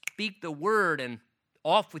just speak the word and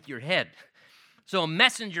off with your head. So a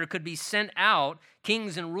messenger could be sent out.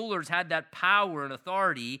 Kings and rulers had that power and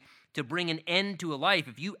authority to bring an end to a life.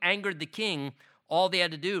 If you angered the king, all they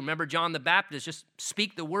had to do, remember John the Baptist, just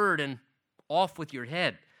speak the word and off with your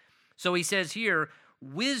head. So he says here,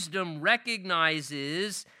 wisdom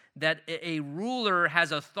recognizes that a ruler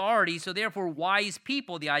has authority, so therefore wise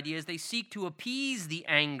people, the idea is they seek to appease the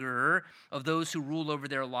anger of those who rule over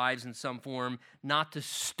their lives in some form, not to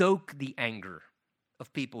stoke the anger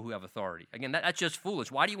of people who have authority. Again, that's just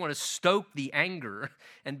foolish. Why do you want to stoke the anger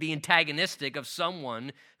and be antagonistic of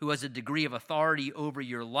someone who has a degree of authority over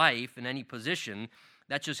your life in any position?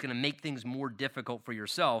 That's just going to make things more difficult for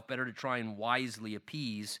yourself. Better to try and wisely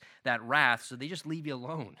appease that wrath so they just leave you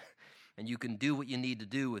alone and you can do what you need to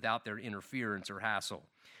do without their interference or hassle.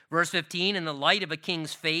 Verse 15, in the light of a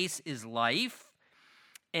king's face is life,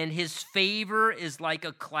 and his favor is like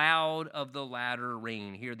a cloud of the latter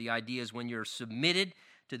rain. Here the idea is when you're submitted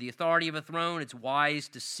to the authority of a throne, it's wise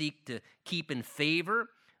to seek to keep in favor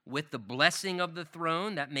with the blessing of the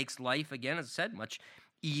throne. That makes life, again, as I said, much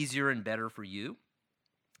easier and better for you.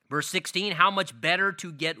 Verse 16, how much better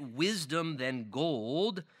to get wisdom than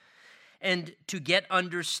gold, and to get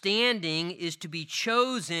understanding is to be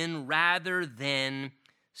chosen rather than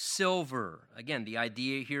silver. Again, the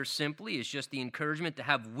idea here simply is just the encouragement to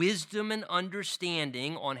have wisdom and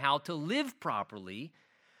understanding on how to live properly.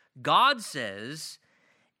 God says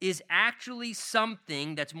is actually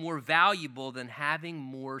something that's more valuable than having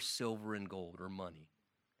more silver and gold or money.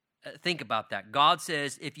 Think about that. God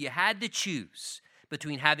says if you had to choose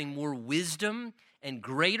between having more wisdom and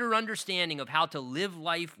greater understanding of how to live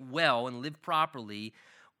life well and live properly,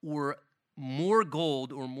 or more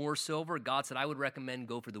gold or more silver, God said, I would recommend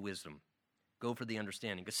go for the wisdom. Go for the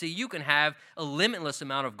understanding. Because see, you can have a limitless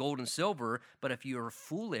amount of gold and silver, but if you're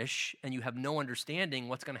foolish and you have no understanding,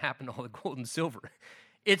 what's going to happen to all the gold and silver?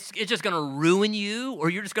 It's just going to ruin you, or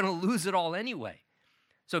you're just going to lose it all anyway.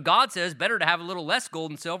 So God says, better to have a little less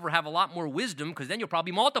gold and silver, have a lot more wisdom, because then you'll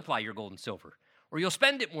probably multiply your gold and silver, or you'll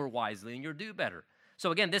spend it more wisely and you'll do better.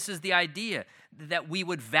 So again, this is the idea that we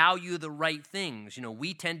would value the right things. You know,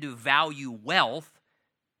 we tend to value wealth.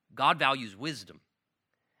 God values wisdom.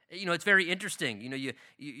 You know, it's very interesting. You know,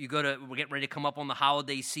 you go to, we're getting ready to come up on the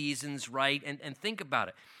holiday seasons, right? And think about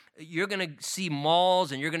it. You're going to see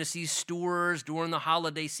malls and you're going to see stores during the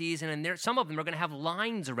holiday season, and some of them are going to have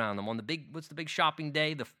lines around them on the big, what's the big shopping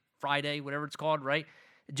day, the Friday, whatever it's called, right?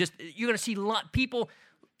 Just, you're going to see people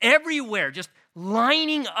everywhere just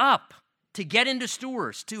lining up to get into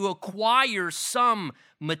stores, to acquire some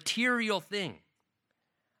material thing.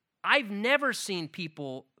 I've never seen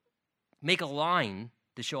people make a line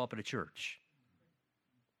to show up at a church.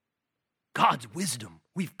 God's wisdom.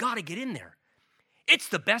 We've got to get in there. It's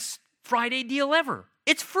the best Friday deal ever.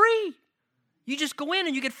 It's free. You just go in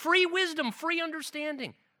and you get free wisdom, free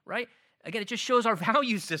understanding, right? Again, it just shows our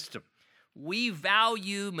value system. We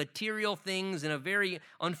value material things in a very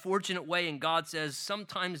unfortunate way, and God says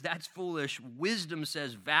sometimes that's foolish. Wisdom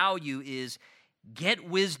says value is get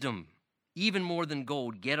wisdom, even more than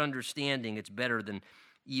gold. Get understanding. It's better than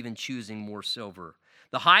even choosing more silver.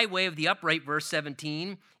 The highway of the upright, verse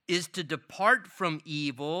 17, is to depart from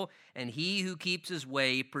evil, and he who keeps his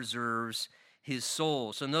way preserves his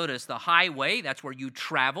soul. So notice the highway, that's where you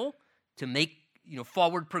travel to make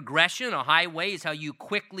forward progression. A highway is how you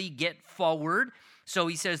quickly get forward. So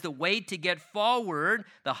he says the way to get forward,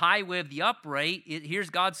 the highway of the upright, here's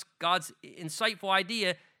God's insightful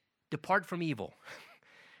idea, depart from evil.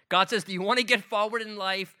 God says, do you want to get forward in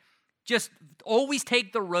life? Just always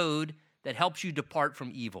take the road that helps you depart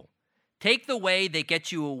from evil. Take the way that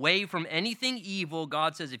gets you away from anything evil.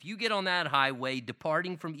 God says if you get on that highway,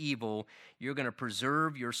 departing from evil, you're going to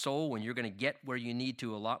preserve your soul and you're going to get where you need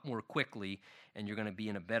to a lot more quickly, and you're going to be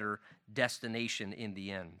in a better destination in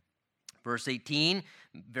the end. Verse 18,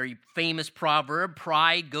 very famous proverb,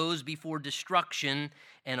 pride goes before destruction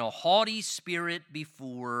and a haughty spirit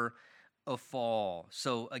before a fall.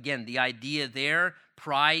 So again, the idea there,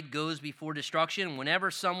 pride goes before destruction.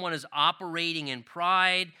 Whenever someone is operating in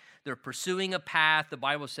pride, they're pursuing a path, the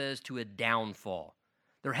Bible says, to a downfall.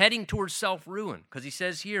 They're heading towards self-ruin, because he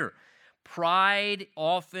says here, pride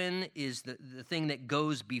often is the thing that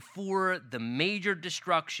goes before the major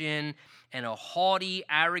destruction, and a haughty,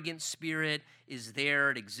 arrogant spirit is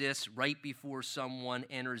there. It exists right before someone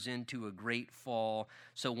enters into a great fall.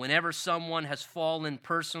 So whenever someone has fallen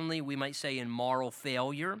personally, we might say in moral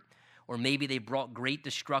failure, or maybe they brought great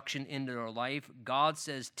destruction into their life, God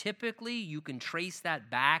says typically you can trace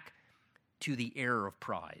that back to the error of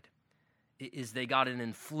pride. Is they got an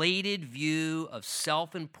inflated view of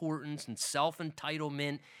self-importance and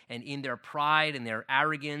self-entitlement, and in their pride and their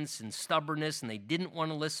arrogance and stubbornness, and they didn't want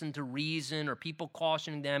to listen to reason or people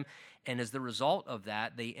cautioning them, and as the result of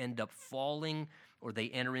that, they end up falling or they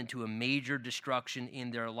enter into a major destruction in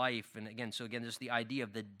their life. And again, there's the idea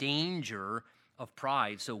of the danger of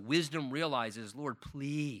pride. So wisdom realizes, Lord,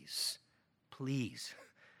 please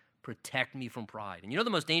protect me from pride. And you know the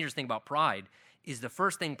most dangerous thing about pride is the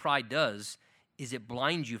first thing pride does is it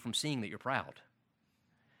blinds you from seeing that you're proud.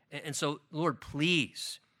 And so, Lord,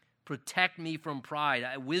 please protect me from pride.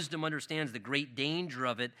 Wisdom understands the great danger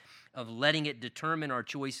of it, of letting it determine our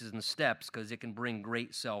choices and steps, because it can bring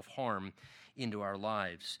great self-harm into our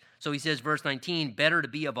lives. So he says, verse 19, better to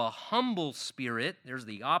be of a humble spirit, there's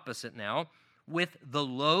the opposite now, with the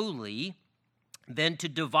lowly, than to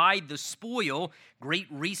divide the spoil, great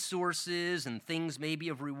resources and things maybe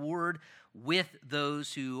of reward, with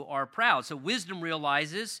those who are proud. So wisdom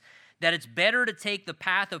realizes that it's better to take the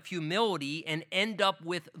path of humility and end up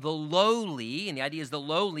with the lowly, and the idea is the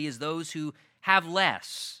lowly is those who have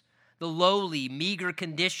less, the lowly, meager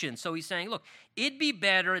condition. So he's saying, look, it'd be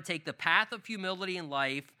better to take the path of humility in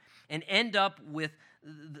life and end up with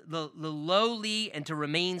the lowly and to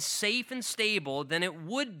remain safe and stable than it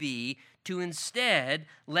would be to instead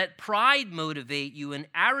let pride motivate you and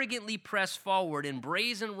arrogantly press forward in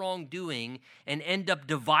brazen wrongdoing and end up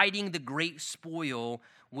dividing the great spoil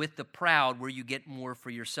with the proud, where you get more for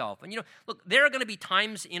yourself. And look, there are going to be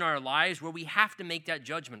times in our lives where we have to make that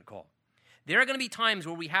judgment call. There are going to be times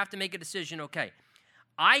where we have to make a decision, okay,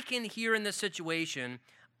 I can here in this situation,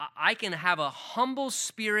 I can have a humble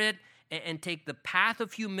spirit and take the path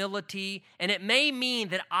of humility, and it may mean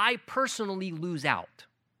that I personally lose out.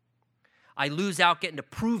 I lose out getting to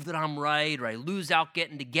prove that I'm right, or I lose out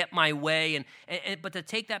getting to get my way, but to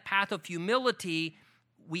take that path of humility,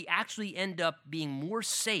 we actually end up being more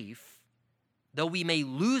safe, though we may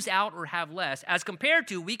lose out or have less, as compared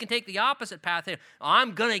to we can take the opposite path.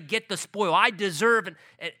 I'm going to get the spoil. I deserve it.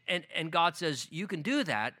 And God says, you can do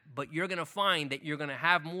that, but you're going to find that you're going to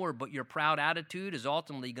have more, but your proud attitude is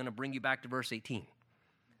ultimately going to bring you back to verse 18,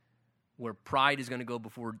 where pride is going to go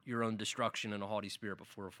before your own destruction and a haughty spirit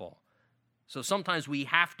before a fall. So sometimes we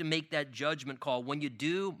have to make that judgment call. When you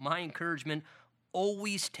do, my encouragement,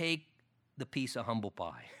 always take the piece of humble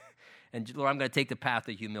pie. And Lord, I'm going to take the path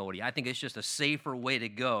of humility. I think it's just a safer way to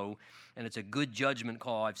go, and it's a good judgment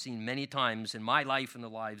call I've seen many times in my life and the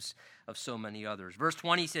lives of so many others. Verse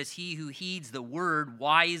 20 says, he who heeds the word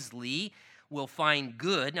wisely will find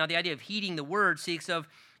good. Now, the idea of heeding the word speaks of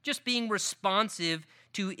just being responsive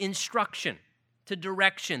to instruction, to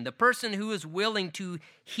direction. The person who is willing to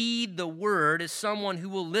heed the word is someone who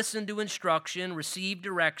will listen to instruction, receive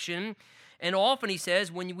direction. And often, he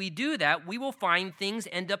says, when we do that, we will find things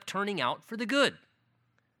end up turning out for the good.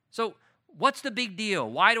 So what's the big deal?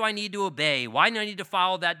 Why do I need to obey? Why do I need to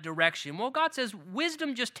follow that direction? Well, God says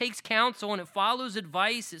wisdom just takes counsel and it follows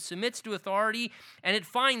advice, it submits to authority, and it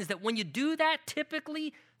finds that when you do that,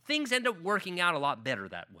 typically things end up working out a lot better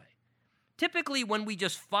that way. Typically, when we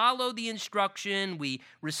just follow the instruction, we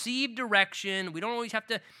receive direction, we don't always have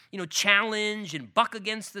to, challenge and buck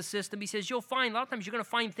against the system. He says you'll find, a lot of times you're going to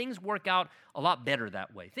find things work out a lot better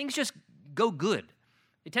that way. Things just go good.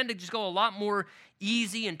 They tend to just go a lot more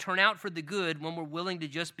easy and turn out for the good when we're willing to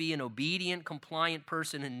just be an obedient, compliant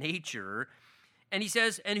person in nature. And he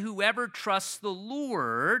says, and whoever trusts the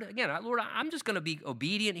Lord, again, Lord, I'm just going to be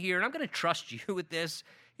obedient here, and I'm going to trust you with this.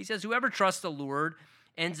 He says, whoever trusts the Lord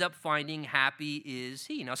ends up finding happy is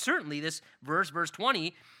he. Now, certainly this verse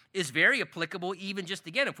 20, is very applicable even just,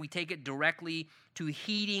 again, if we take it directly to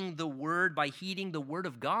heeding the word by heeding the word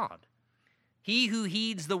of God. He who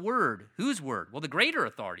heeds the word, whose word? Well, the greater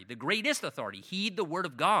authority, the greatest authority. Heed the word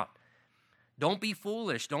of God. Don't be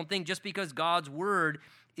foolish. Don't think just because God's word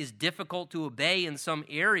is difficult to obey in some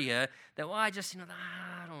area that, I just,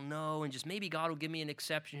 I don't know, and just maybe God will give me an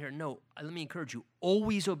exception here. No, let me encourage you,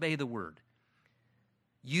 always obey the word.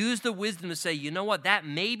 Use the wisdom to say, you know what, that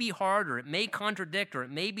may be hard, or it may contradict, or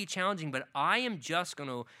it may be challenging, but I'm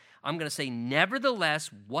going to say,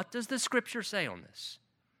 nevertheless, what does the Scripture say on this?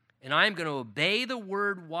 And I'm going to obey the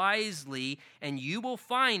word wisely, and you will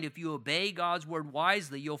find, if you obey God's word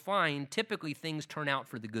wisely, you'll find typically things turn out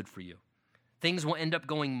for the good for you. Things will end up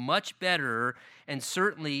going much better, and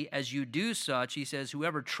certainly as you do such, he says,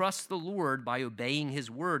 whoever trusts the Lord by obeying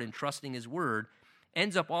his word and trusting his word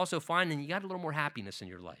ends up also finding you got a little more happiness in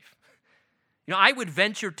your life. You know, I would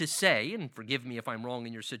venture to say, and forgive me if I'm wrong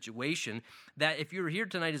in your situation, that if you're here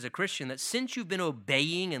tonight as a Christian, that since you've been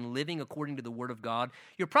obeying and living according to the word of God,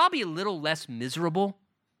 you're probably a little less miserable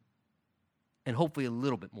and hopefully a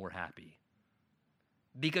little bit more happy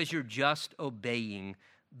because you're just obeying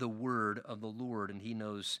the word of the Lord, and he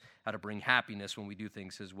knows how to bring happiness when we do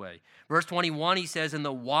things his way. Verse 21, he says, and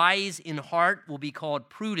the wise in heart will be called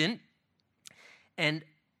prudent, and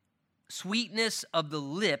sweetness of the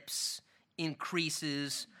lips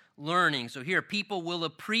increases learning. So here, people will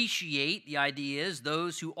appreciate, the idea is,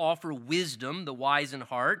 those who offer wisdom, the wise in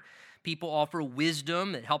heart. People offer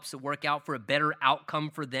wisdom that helps it work out for a better outcome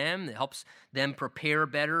for them, that helps them prepare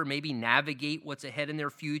better, maybe navigate what's ahead in their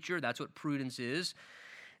future. That's what prudence is.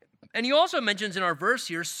 And he also mentions in our verse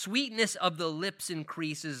here, sweetness of the lips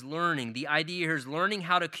increases learning. The idea here is learning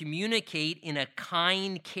how to communicate in a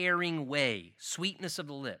kind, caring way. Sweetness of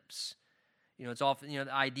the lips. You know, it's often,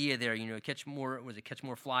 the idea there, catch more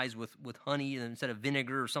flies with honey instead of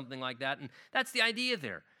vinegar or something like that. And that's the idea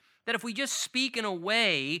there. That if we just speak in a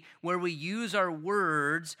way where we use our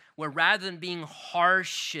words, where rather than being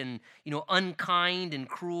harsh and, unkind and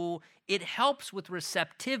cruel, it helps with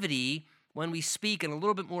receptivity when we speak in a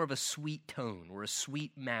little bit more of a sweet tone or a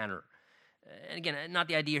sweet manner. And again, not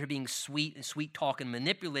the idea of being sweet and sweet talk and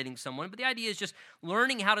manipulating someone, but the idea is just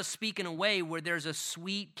learning how to speak in a way where there's a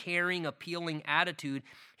sweet, caring, appealing attitude.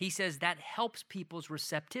 He says that helps people's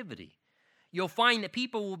receptivity. You'll find that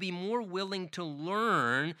people will be more willing to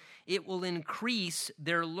learn. It will increase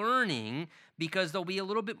their learning because they'll be a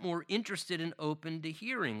little bit more interested and open to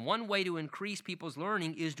hearing. One way to increase people's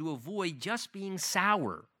learning is to avoid just being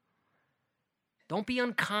sour. Don't be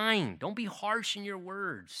unkind. Don't be harsh in your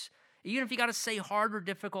words. Even if you got to say hard or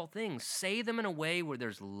difficult things, say them in a way where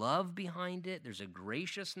there's love behind it. There's a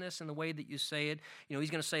graciousness in the way that you say it. He's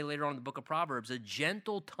going to say later on in the book of Proverbs, a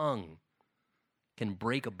gentle tongue can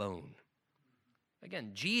break a bone.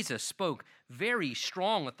 Again, Jesus spoke very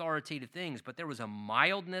strong, authoritative things, but there was a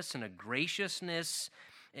mildness and a graciousness.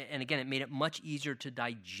 And again, it made it much easier to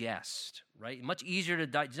digest, right? Much easier to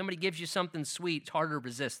digest. Somebody gives you something sweet, it's harder to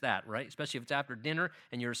resist that, right? Especially if it's after dinner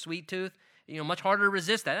and you're a sweet tooth. Much harder to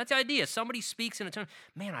resist that. That's the idea. Somebody speaks in a tone,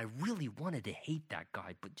 man, I really wanted to hate that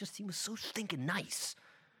guy, but just he was so stinking nice.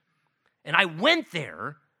 And I went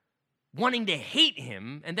there wanting to hate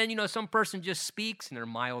him, and then, some person just speaks in their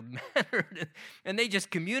mild-mannered, and they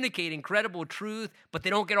just communicate incredible truth, but they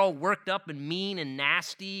don't get all worked up and mean and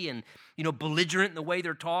nasty and, belligerent in the way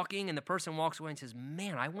they're talking, and the person walks away and says,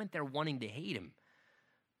 man, I went there wanting to hate him,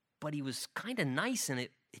 but he was kind of nice, and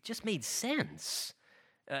it just made sense.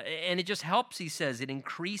 And it just helps, he says, it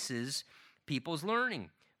increases people's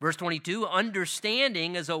learning. Verse 22,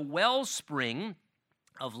 understanding is a wellspring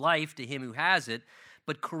of life to him who has it,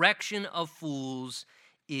 but correction of fools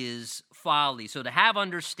is folly. So to have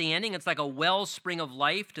understanding, it's like a wellspring of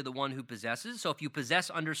life to the one who possesses. So if you possess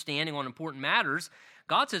understanding on important matters,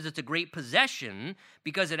 God says it's a great possession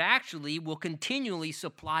because it actually will continually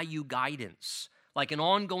supply you guidance. Like an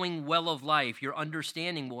ongoing well of life, your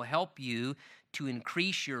understanding will help you to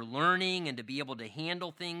increase your learning and to be able to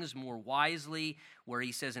handle things more wisely, where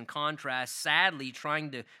he says in contrast, sadly, trying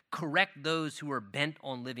to correct those who are bent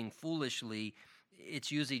on living foolishly,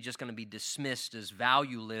 it's usually just going to be dismissed as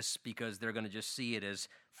valueless because they're going to just see it as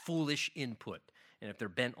foolish input. And if they're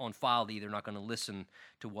bent on folly, they're not going to listen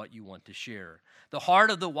to what you want to share. The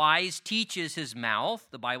heart of the wise teaches his mouth,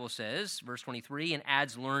 the Bible says, verse 23, and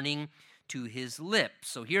adds learning to his lips.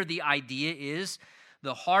 So here the idea is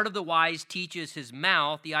the heart of the wise teaches his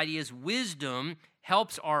mouth. The idea is wisdom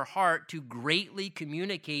helps our heart to greatly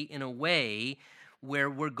communicate in a way where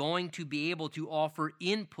we're going to be able to offer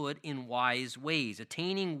input in wise ways.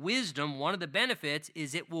 Attaining wisdom, one of the benefits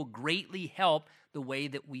is it will greatly help the way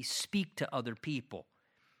that we speak to other people.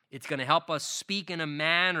 It's going to help us speak in a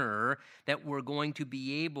manner that we're going to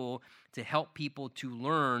be able to help people to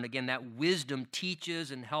learn. Again, that wisdom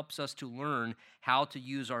teaches and helps us to learn how to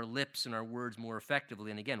use our lips and our words more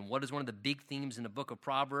effectively. And again, what is one of the big themes in the book of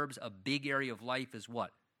Proverbs? A big area of life is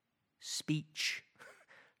what? Speech.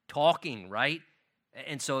 Talking, right?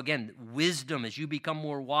 And so again, wisdom, as you become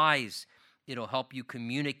more wise, It'll help you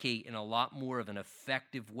communicate in a lot more of an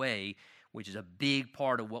effective way, which is a big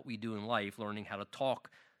part of what we do in life, learning how to talk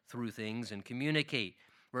through things and communicate.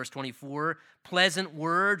 Verse 24, pleasant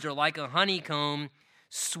words are like a honeycomb,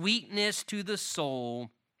 sweetness to the soul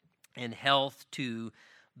and health to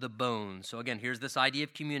the bones. So again, here's this idea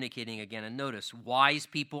of communicating again. And notice, wise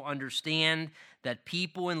people understand that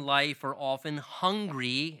people in life are often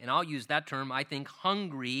hungry, and I'll use that term, I think,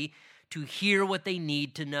 hungry to hear what they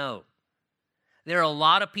need to know. There are a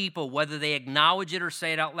lot of people, whether they acknowledge it or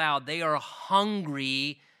say it out loud, they are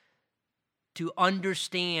hungry to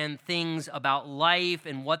understand things about life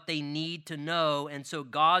and what they need to know. And so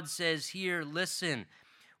God says here, listen,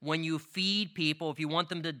 when you feed people, if you want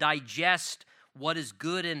them to digest what is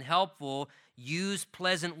good and helpful, use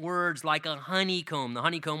pleasant words like a honeycomb. The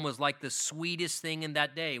honeycomb was like the sweetest thing in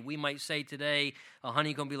that day. We might say today a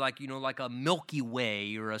honeycomb be like, like a Milky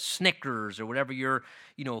Way or a Snickers or whatever your,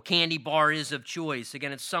 candy bar is of choice.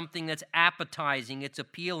 Again, it's something that's appetizing, it's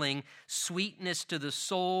appealing, sweetness to the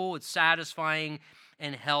soul, it's satisfying,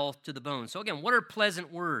 and health to the bones. So again, what are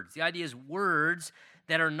pleasant words? The idea is words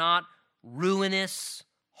that are not ruinous,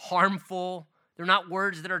 harmful. They're not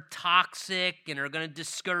words that are toxic and are going to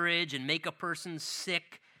discourage and make a person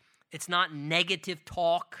sick. It's not negative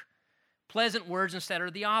talk. Pleasant words instead are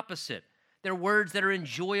the opposite. They're words that are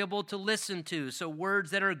enjoyable to listen to. So words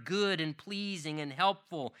that are good and pleasing and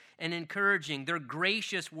helpful and encouraging. They're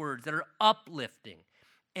gracious words that are uplifting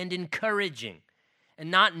and encouraging and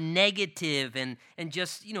not negative and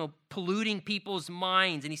just, polluting people's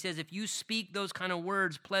minds. And he says, if you speak those kind of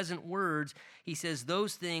words, pleasant words, he says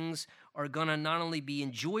those things are going to not only be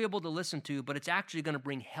enjoyable to listen to, but it's actually going to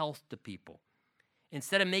bring health to people.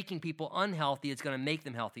 Instead of making people unhealthy, it's going to make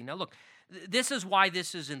them healthy. Now, look, this is why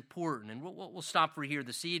this is important, and we'll stop for here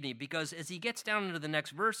this evening, because as he gets down into the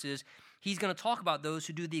next verses, he's going to talk about those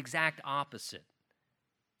who do the exact opposite.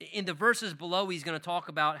 In the verses below, he's going to talk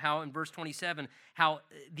about how, in verse 27, how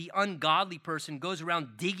the ungodly person goes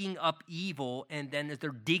around digging up evil, and then as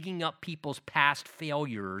they're digging up people's past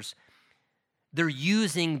failures, they're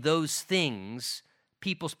using those things,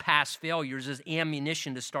 people's past failures, as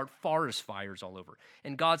ammunition to start forest fires all over.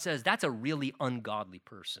 And God says that's a really ungodly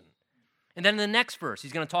person. And then in the next verse,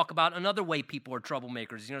 he's going to talk about another way people are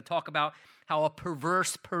troublemakers. He's going to talk about how a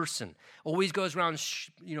perverse person always goes around,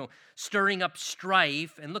 stirring up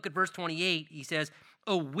strife. And look at verse 28. He says,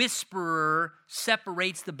 a whisperer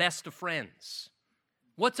separates the best of friends.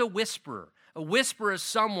 What's a whisperer? A whisperer is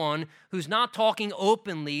someone who's not talking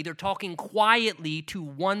openly. They're talking quietly to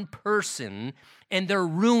one person, and they're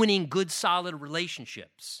ruining good, solid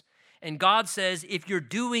relationships. And God says, if you're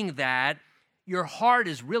doing that, your heart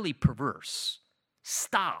is really perverse.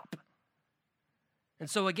 Stop. And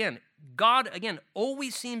so again, God,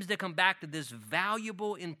 always seems to come back to this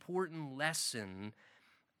valuable, important lesson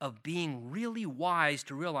of being really wise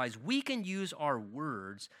to realize we can use our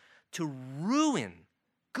words to ruin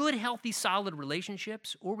good, healthy, solid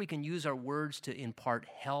relationships, or we can use our words to impart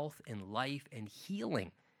health and life and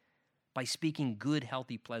healing by speaking good,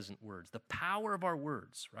 healthy, pleasant words. The power of our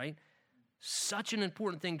words, right? Such an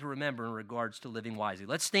important thing to remember in regards to living wisely.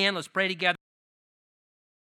 Let's stand, let's pray together.